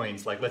other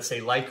coins like, let's say,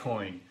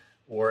 Litecoin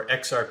or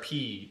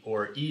XRP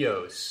or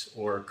EOS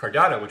or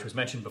Cardano, which was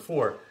mentioned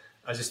before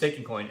as a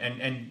staking coin,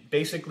 and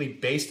basically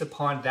based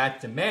upon that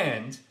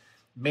demand,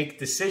 make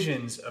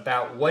decisions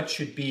about what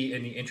should be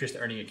in the interest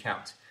earning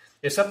account.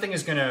 If something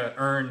is going to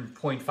earn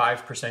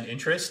 0.5%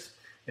 interest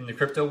in the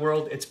crypto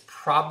world, it's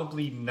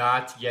probably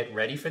not yet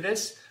ready for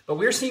this. But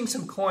we're seeing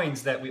some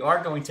coins that we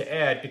are going to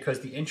add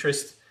because the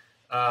interest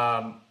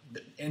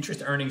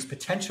earnings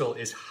potential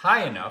is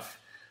high enough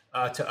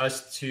to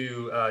us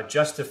to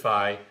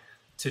justify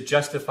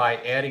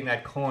adding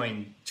that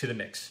coin to the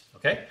mix.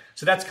 Okay,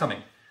 so that's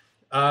coming.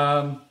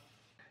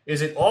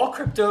 Is it all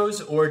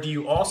cryptos, or do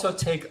you also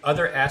take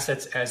other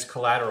assets as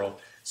collateral,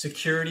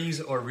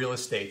 securities or real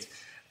estate?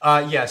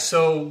 Yeah,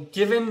 so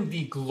given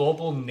the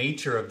global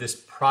nature of this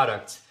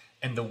product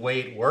and the way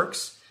it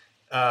works,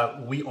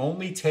 we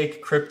only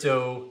take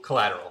crypto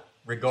collateral,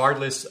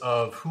 regardless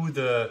of who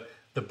the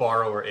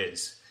borrower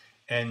is.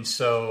 And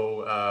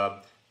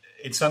so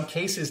in some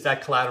cases,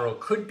 that collateral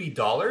could be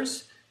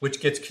dollars, which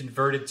gets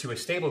converted to a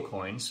stable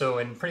coin. So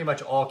in pretty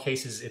much all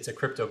cases, it's a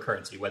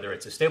cryptocurrency, whether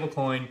it's a stable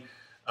coin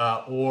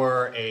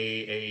or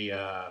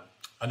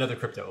another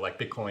crypto like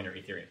Bitcoin or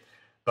Ethereum.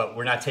 But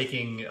we're not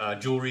taking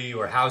jewelry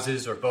or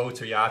houses or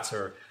boats or yachts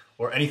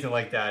or anything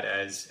like that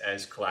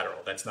as collateral.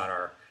 That's not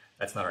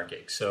our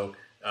gig. So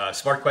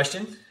smart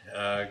question.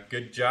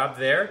 Good job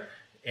there.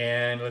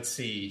 And let's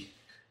see.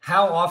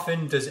 How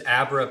often does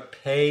Abra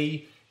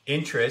pay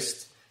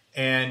interest,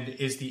 and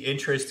is the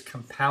interest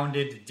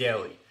compounded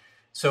daily?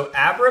 So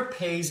Abra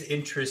pays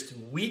interest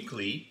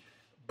weekly,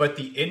 but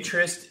the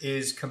interest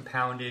is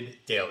compounded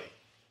daily.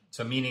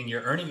 So meaning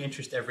you're earning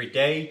interest every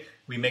day.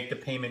 We make the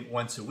payment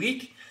once a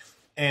week.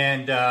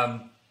 And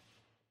yeah,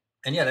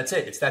 that's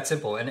it. It's that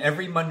simple. And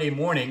every Monday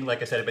morning,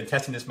 like I said, I've been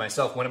testing this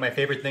myself. One of my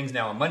favorite things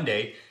now on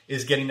Monday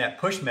is getting that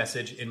push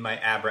message in my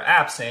Abra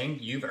app saying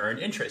you've earned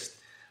interest.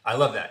 I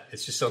love that.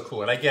 It's just so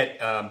cool. And I get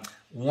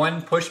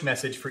one push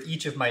message for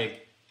each of my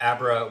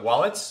Abra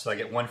wallets. So I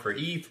get one for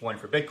ETH, one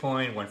for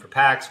Bitcoin, one for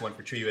Pax, one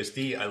for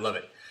TrueUSD. I love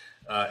it.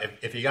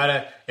 If you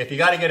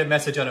gotta get a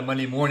message on a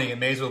Monday morning, it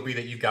may as well be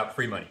that you've got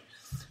free money.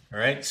 All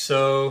right.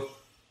 So,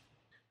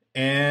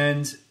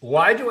 and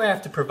why do I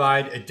have to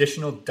provide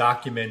additional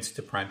documents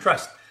to Prime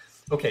Trust?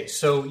 Okay.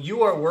 So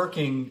you are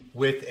working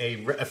with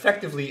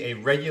effectively a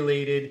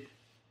regulated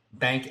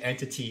bank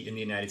entity in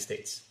the United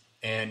States,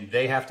 and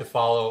they have to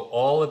follow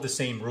all of the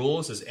same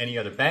rules as any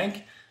other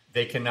bank.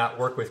 They cannot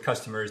work with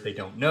customers they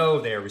don't know.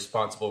 They are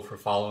responsible for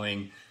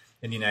following,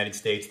 in the United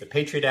States, the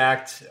Patriot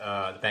Act,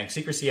 the Bank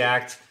Secrecy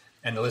Act,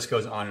 and the list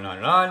goes on and on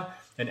and on.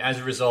 And as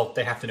a result,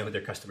 they have to know who their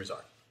customers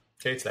are.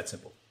 Okay, it's that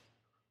simple.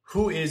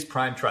 Who is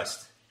Prime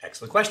Trust?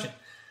 Excellent question.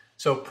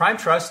 So Prime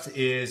Trust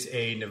is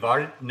a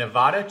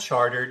Nevada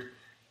chartered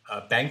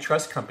bank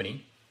trust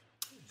company.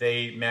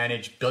 They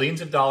manage billions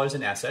of dollars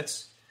in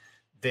assets.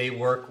 They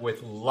work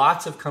with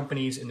lots of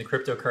companies in the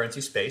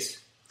cryptocurrency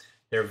space.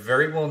 They're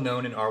very well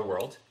known in our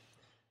world.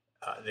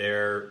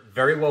 They're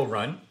very well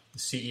run. The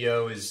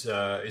CEO is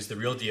the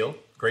real deal.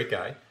 Great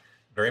guy.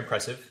 Very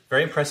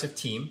impressive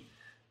team.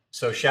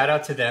 So shout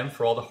out to them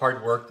for all the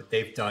hard work that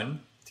they've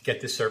done to get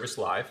this service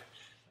live.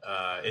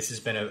 This has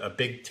been a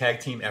big tag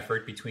team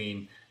effort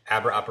between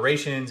Abra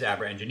Operations,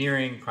 Abra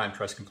Engineering, Prime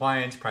Trust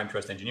Compliance, Prime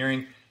Trust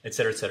Engineering, et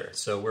cetera, et cetera.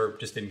 So we're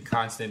just in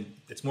constant,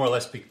 it's more or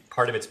less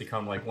part of it's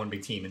become like one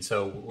big team. And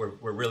so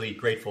we're really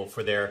grateful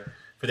for their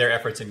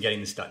efforts in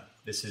getting this done.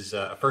 This is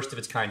a first of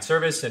its kind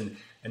service, and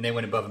they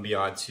went above and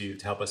beyond to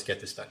help us get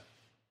this done.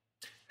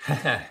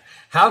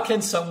 How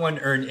can someone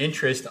earn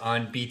interest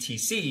on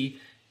BTC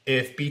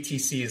if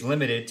BTC is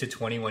limited to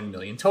 21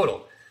 million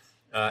total,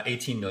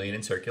 18 million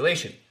in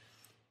circulation?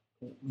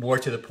 More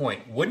to the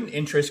point, wouldn't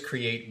interest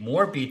create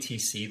more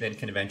BTC than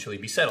can eventually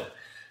be settled?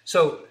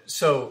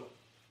 So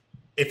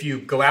if you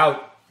go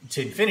out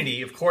to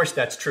infinity, of course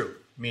that's true.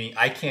 Meaning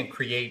I can't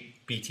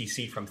create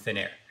BTC from thin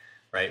air,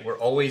 right? We're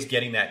always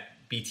getting that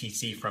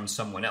BTC from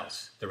someone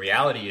else. The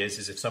reality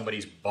is if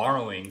somebody's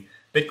borrowing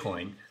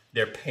Bitcoin,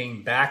 they're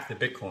paying back the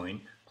Bitcoin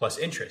plus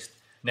interest.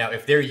 Now,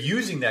 if they're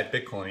using that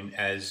Bitcoin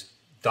as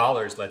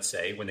dollars, let's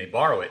say, when they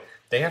borrow it,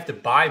 they have to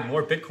buy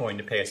more Bitcoin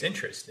to pay us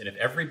interest. And if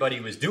everybody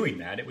was doing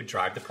that, it would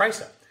drive the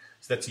price up.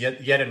 So that's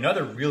yet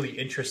another really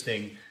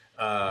interesting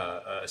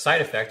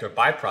side effect or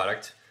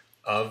byproduct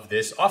of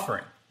this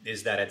offering,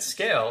 is that at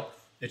scale,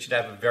 it should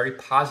have a very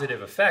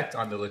positive effect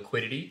on the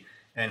liquidity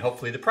and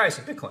hopefully the price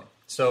of Bitcoin.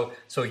 So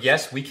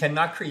yes, we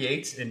cannot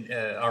create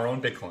our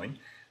own Bitcoin.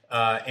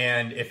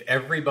 And if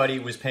everybody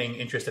was paying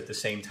interest at the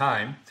same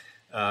time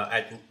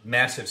at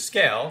massive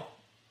scale,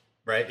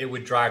 right, it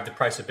would drive the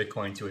price of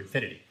Bitcoin to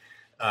infinity.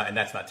 And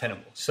that's not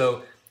tenable.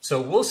 So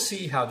we'll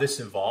see how this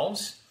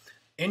evolves.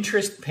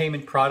 Interest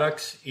payment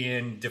products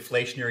in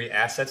deflationary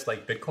assets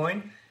like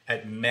Bitcoin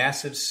at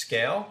massive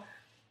scale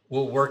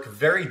will work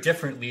very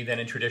differently than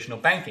in traditional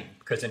banking,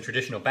 because in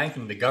traditional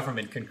banking, the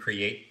government can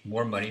create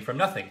more money from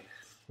nothing,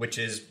 which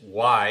is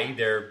why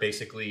they're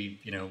basically,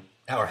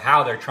 or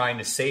how they're trying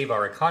to save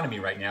our economy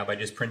right now by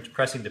just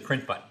pressing the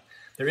print button.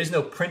 There is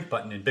no print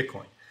button in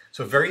Bitcoin.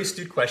 So very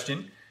astute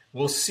question.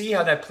 We'll see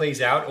how that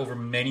plays out over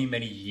many,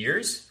 many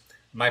years.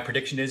 My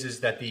prediction is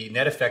that the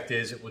net effect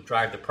is it will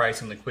drive the price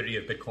and liquidity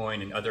of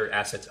Bitcoin and other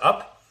assets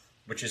up,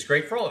 which is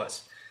great for all of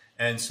us.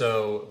 And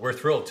so we're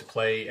thrilled to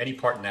play any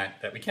part in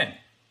that we can.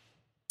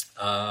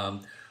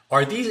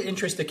 Are these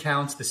interest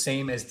accounts the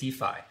same as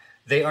DeFi?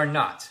 They are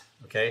not,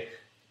 okay?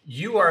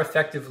 You are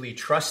effectively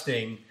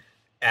trusting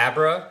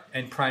Abra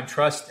and Prime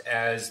Trust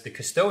as the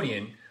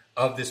custodian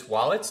of this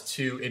wallet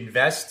to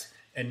invest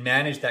and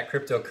manage that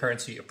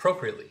cryptocurrency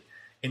appropriately.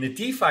 In the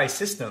DeFi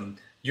system,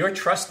 you're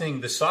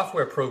trusting the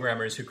software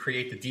programmers who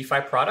create the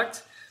DeFi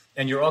product,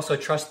 and you're also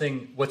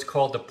trusting what's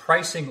called the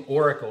pricing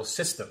oracle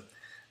system.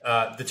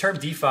 The term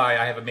DeFi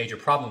I have a major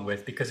problem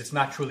with because it's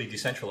not truly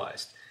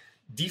decentralized.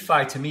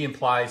 DeFi to me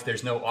implies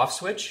there's no off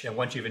switch, and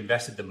once you've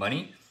invested the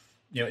money,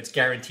 it's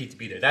guaranteed to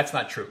be there. That's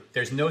not true.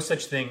 There's no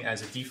such thing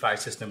as a DeFi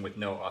system with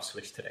no off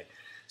switch today.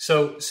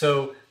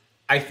 So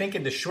I think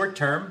in the short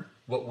term,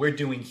 what we're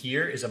doing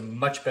here is a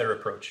much better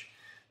approach.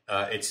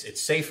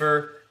 It's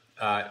safer.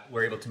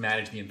 We're able to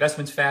manage the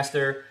investments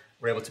faster.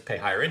 We're able to pay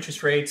higher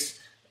interest rates,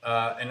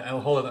 and a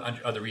whole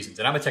other reasons.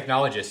 And I'm a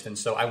technologist, and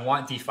so I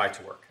want DeFi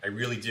to work. I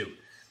really do.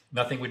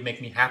 Nothing would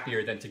make me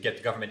happier than to get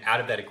the government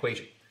out of that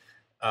equation.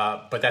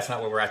 But that's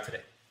not where we're at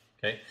today.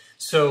 Okay,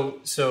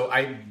 so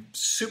I'm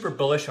super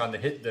bullish on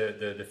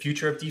the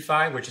future of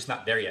DeFi. We're just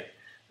not there yet,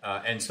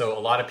 and so a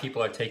lot of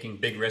people are taking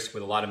big risks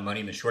with a lot of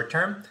money in the short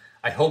term.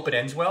 I hope it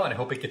ends well, and I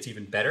hope it gets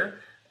even better.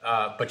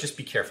 But just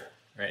be careful,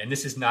 right? And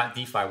this is not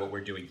DeFi what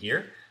we're doing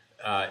here.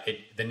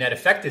 The net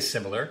effect is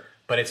similar,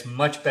 but it's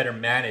much better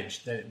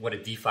managed than what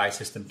a DeFi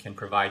system can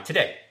provide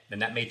today.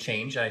 And that may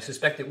change, and I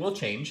suspect it will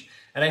change.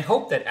 And I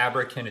hope that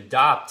Abra can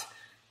adopt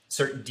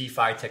certain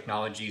DeFi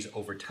technologies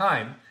over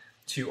time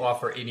to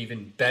offer an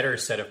even better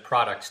set of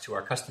products to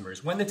our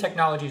customers when the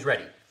technology is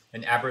ready.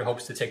 And Abra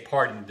hopes to take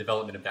part in the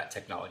development of that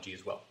technology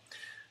as well.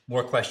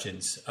 More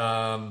questions.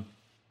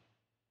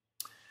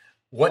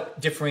 What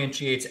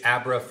differentiates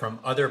Abra from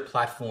other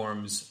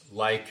platforms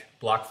like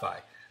BlockFi?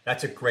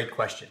 That's a great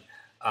question.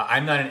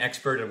 I'm not an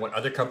expert on what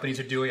other companies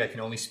are doing. I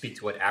can only speak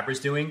to what Abra is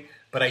doing,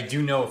 but I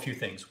do know a few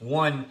things.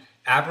 One,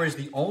 Abra is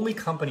the only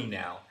company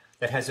now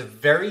that has a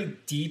very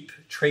deep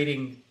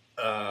trading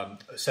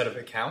set of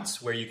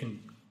accounts where you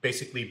can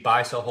basically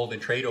buy, sell, hold,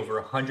 and trade over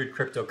 100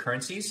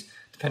 cryptocurrencies,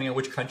 depending on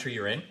which country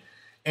you're in,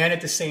 and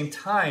at the same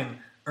time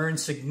earn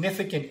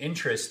significant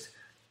interest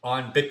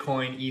on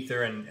Bitcoin,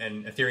 Ether,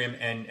 and Ethereum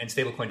and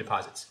stablecoin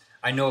deposits.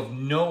 I know of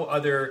no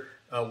other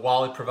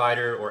wallet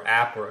provider or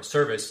app or a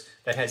service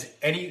that has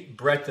any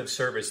breadth of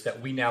service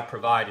that we now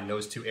provide in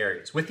those two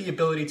areas, with the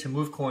ability to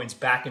move coins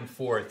back and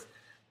forth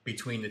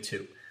between the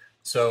two.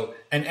 So,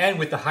 and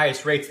with the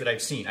highest rates that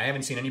I've seen. I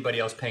haven't seen anybody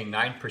else paying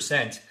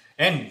 9%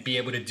 and be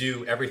able to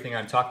do everything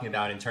I'm talking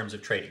about in terms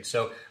of trading.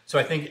 So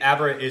I think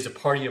Abra is a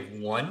party of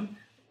one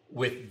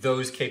with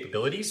those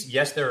capabilities.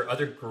 Yes, there are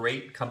other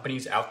great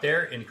companies out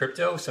there in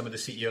crypto. Some of the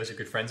CEOs are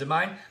good friends of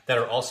mine that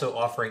are also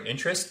offering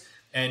interest.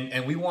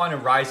 And we want a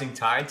rising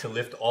tide to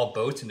lift all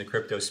boats in the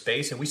crypto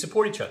space, and we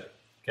support each other,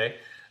 okay?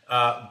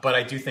 But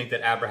I do think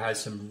that Abra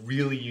has some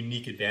really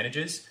unique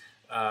advantages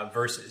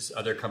versus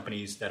other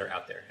companies that are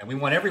out there. And we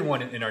want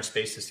everyone in our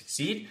space to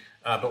succeed,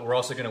 but we're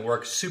also going to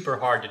work super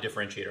hard to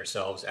differentiate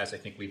ourselves, as I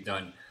think we've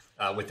done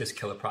with this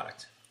killer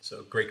product.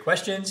 So great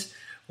questions.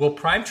 Will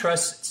Prime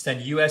Trust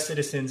send U.S.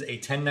 citizens a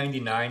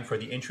 1099 for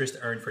the interest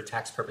earned for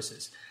tax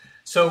purposes?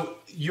 So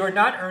you're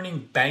not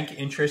earning bank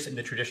interest in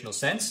the traditional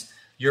sense.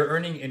 You're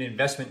earning an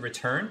investment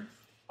return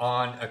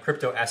on a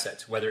crypto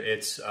asset, whether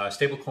it's a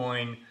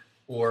stablecoin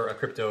or a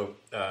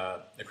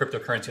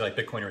cryptocurrency like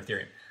Bitcoin or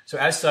Ethereum. So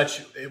as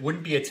such, it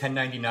wouldn't be a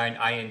 1099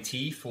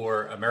 INT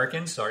for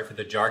Americans. Sorry for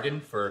the jargon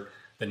for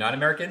the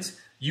non-Americans.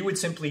 You would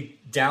simply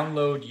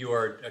download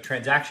your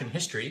transaction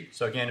history.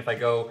 So again, if I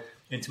go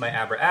into my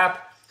Abra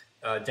app,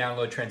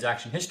 download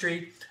transaction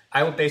history,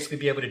 I will basically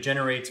be able to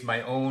generate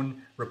my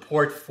own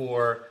report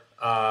for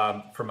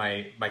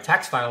my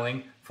tax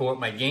filing for what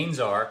my gains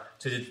are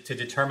to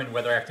determine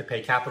whether I have to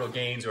pay capital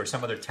gains or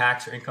some other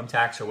tax or income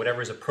tax or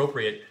whatever is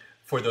appropriate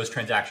for those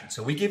transactions.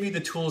 So we give you the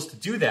tools to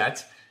do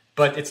that,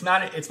 but it's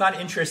not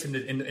interest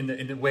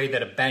in the way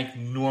that a bank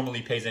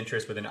normally pays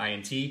interest with an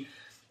INT.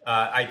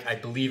 I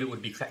believe it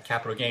would be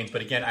capital gains,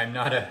 but again, I'm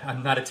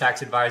not a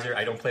tax advisor.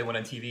 I don't play one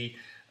on TV.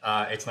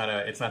 It's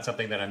not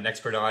something that I'm an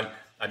expert on.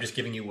 I'm just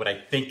giving you what I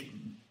think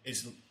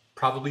is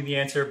probably the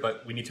answer,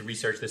 but we need to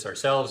research this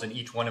ourselves, and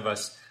each one of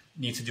us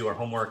needs to do our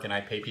homework, and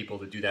I pay people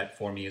to do that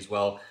for me as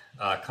well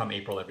come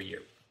April every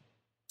year.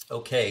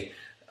 Okay.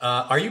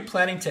 Are you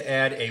planning to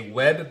add a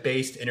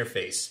web-based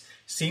interface?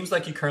 Seems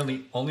like you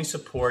currently only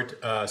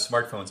support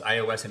smartphones,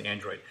 iOS and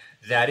Android.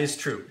 That is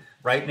true.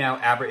 Right now,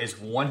 Abra is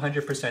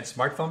 100%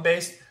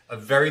 smartphone-based. A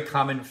very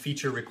common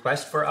feature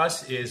request for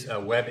us is a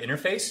web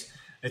interface.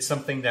 It's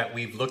something that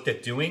we've looked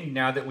at doing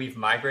now that we've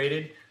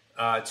migrated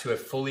to a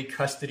fully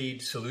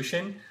custodied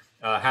solution.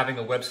 Having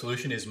a web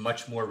solution is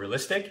much more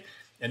realistic,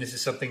 and this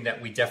is something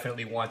that we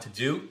definitely want to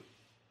do.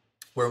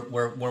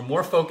 We're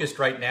more focused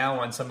right now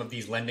on some of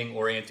these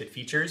lending-oriented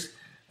features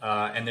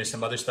and there's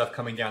some other stuff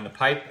coming down the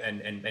pipe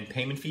and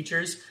payment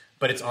features.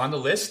 But it's on the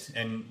list,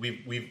 and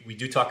we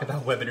do talk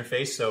about web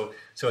interface, so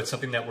it's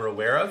something that we're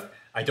aware of.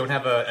 I don't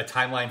have a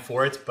timeline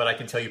for it, but I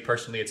can tell you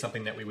personally it's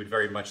something that we would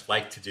very much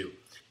like to do.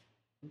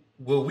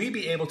 Will we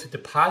be able to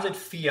deposit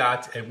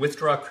fiat and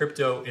withdraw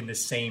crypto in the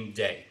same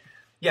day?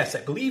 Yes,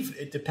 I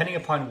believe depending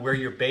upon where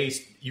you're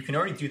based, you can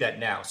already do that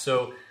now.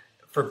 So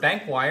for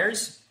bank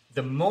wires,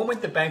 the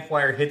moment the bank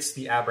wire hits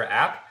the Abra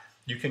app,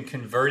 you can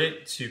convert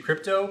it to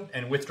crypto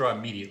and withdraw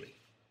immediately.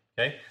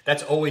 Okay,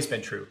 that's always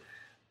been true.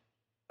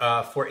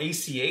 For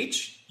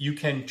ACH, you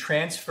can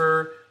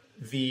transfer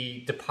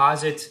the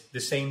deposit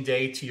the same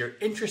day to your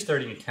interest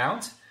earning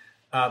account,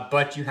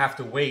 but you have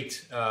to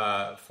wait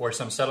for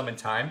some settlement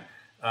time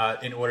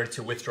in order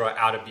to withdraw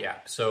out of the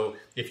app. So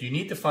if you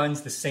need the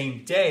funds the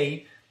same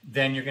day,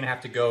 then you're going to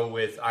have to go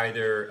with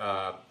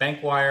either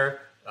bank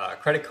wire,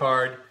 credit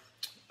card,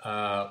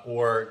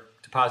 or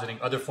depositing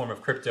other form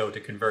of crypto to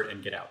convert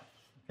and get out.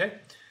 Okay.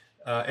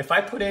 If I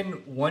put in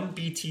 1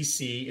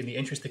 BTC in the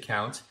interest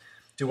account,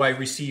 do I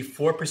receive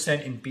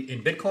 4%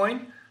 in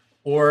Bitcoin,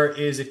 or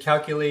is it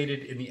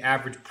calculated in the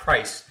average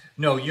price?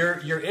 No,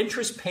 your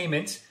interest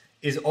payment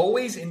is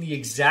always in the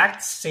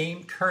exact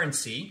same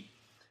currency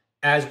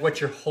as what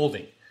you're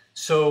holding.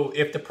 So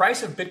if the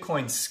price of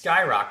Bitcoin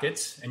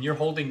skyrockets and you're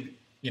holding,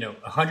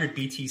 100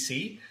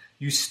 BTC,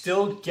 you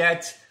still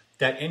get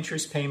that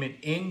interest payment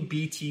in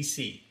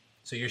BTC.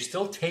 So you're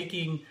still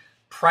taking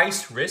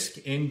price risk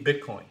in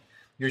Bitcoin.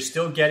 You're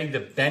still getting the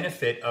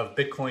benefit of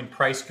Bitcoin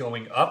price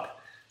going up,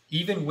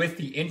 even with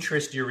the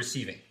interest you're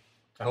receiving.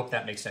 I hope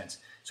that makes sense.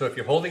 So if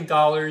you're holding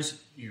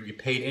dollars, you get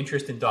paid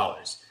interest in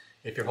dollars.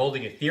 If you're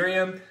holding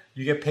Ethereum,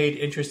 you get paid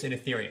interest in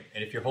Ethereum.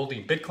 And if you're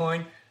holding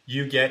Bitcoin,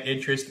 you get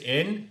interest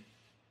in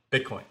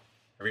Bitcoin.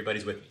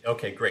 Everybody's with me.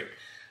 Okay, great.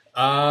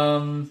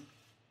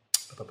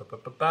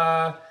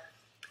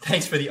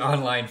 Thanks for the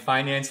online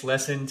finance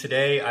lesson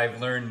today.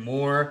 I've learned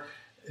more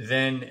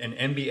than an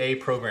MBA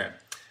program.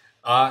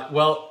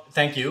 Well,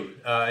 thank you.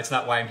 It's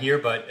not why I'm here,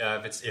 but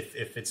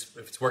if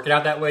it's working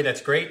out that way,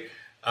 that's great.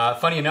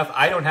 Funny enough,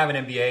 I don't have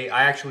an MBA.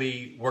 I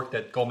actually worked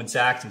at Goldman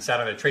Sachs and sat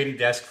on a trading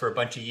desk for a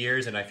bunch of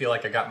years, and I feel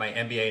like I got my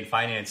MBA in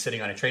finance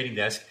sitting on a trading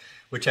desk,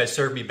 which has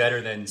served me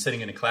better than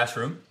sitting in a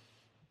classroom.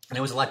 And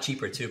it was a lot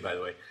cheaper too, by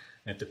the way.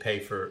 I had to pay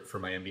for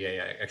my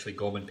MBA. Actually,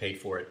 Goldman paid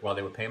for it while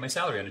they were paying my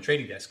salary on a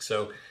trading desk.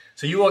 So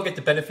you all get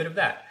the benefit of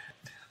that.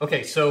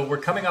 Okay, so we're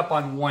coming up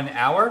on 1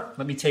 hour.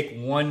 Let me take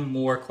one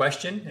more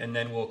question, and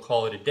then we'll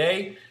call it a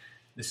day.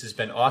 This has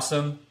been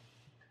awesome.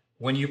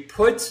 When you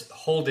put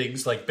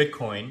holdings like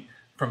Bitcoin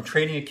from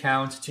trading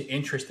accounts to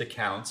interest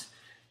accounts,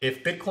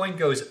 if Bitcoin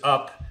goes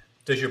up,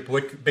 does your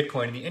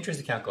Bitcoin in the interest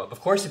account go up?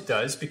 Of course it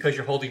does, because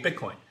you're holding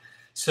Bitcoin.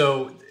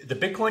 So the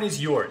Bitcoin is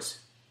yours.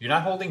 You're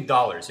not holding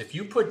dollars. If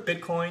you put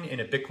Bitcoin in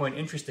a Bitcoin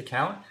interest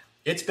account,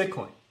 it's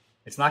Bitcoin.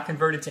 It's not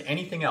converted to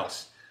anything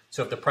else.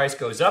 So if the price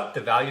goes up,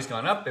 the value's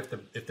gone up. If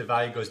the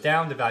value goes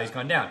down, the value's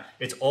gone down.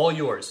 It's all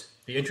yours.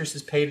 The interest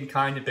is paid in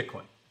kind in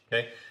Bitcoin.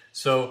 Okay.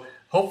 So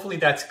hopefully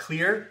that's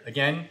clear.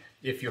 Again,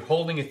 if you're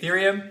holding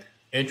Ethereum,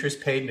 interest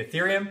paid in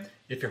Ethereum.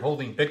 If you're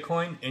holding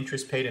Bitcoin,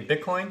 interest paid in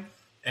Bitcoin.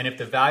 And if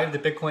the value of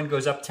the Bitcoin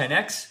goes up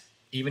 10x,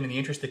 even in the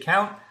interest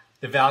account,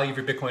 the value of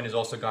your Bitcoin has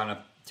also gone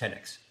up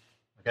 10x.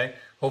 Okay.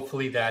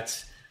 Hopefully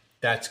that's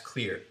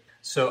clear.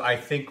 So I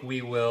think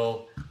we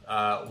will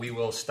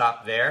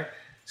stop there.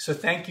 So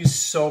thank you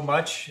so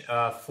much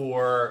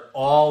for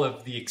all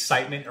of the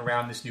excitement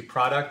around this new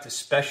product. A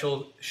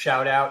special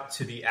shout out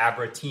to the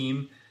Abra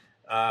team,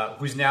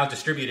 who's now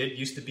distributed. It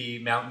used to be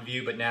Mountain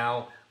View, but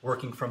now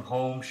working from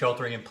home,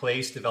 sheltering in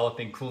place,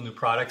 developing cool new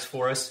products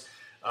for us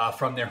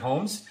from their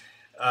homes.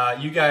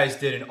 You guys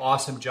did an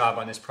awesome job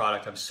on this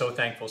product. I'm so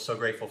thankful, so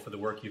grateful for the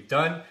work you've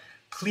done.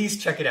 Please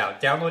check it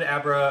out. Download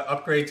Abra,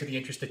 upgrade to the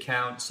interest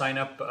account, sign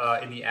up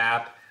in the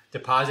app,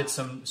 deposit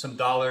some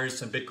dollars,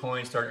 some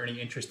Bitcoin, start earning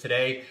interest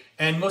today.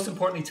 And most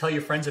importantly, tell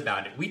your friends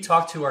about it. We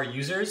talk to our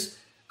users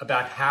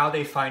about how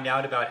they find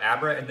out about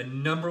Abra, and the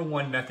number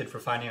one method for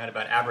finding out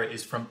about Abra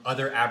is from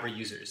other Abra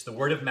users. The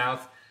word of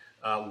mouth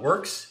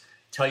works.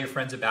 Tell your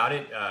friends about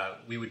it.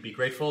 We would be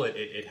grateful.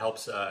 It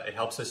helps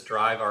us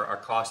drive our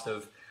cost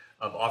of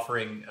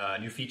offering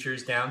new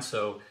features down.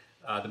 So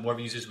the more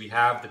users we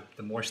have,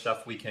 the more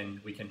stuff we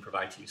can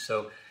provide to you.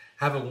 So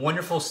have a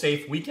wonderful,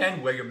 safe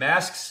weekend. Wear your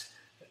masks.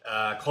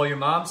 Call your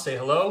mom, say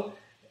hello,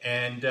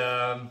 and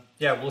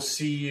we'll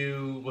see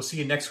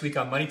you next week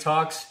on Money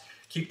Talks.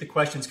 Keep the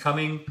questions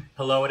coming.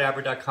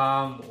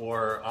 hello@abra.com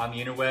or on the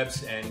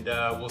interwebs, and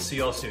we'll see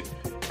you all soon.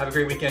 Have a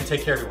great weekend.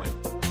 Take care,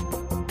 everyone.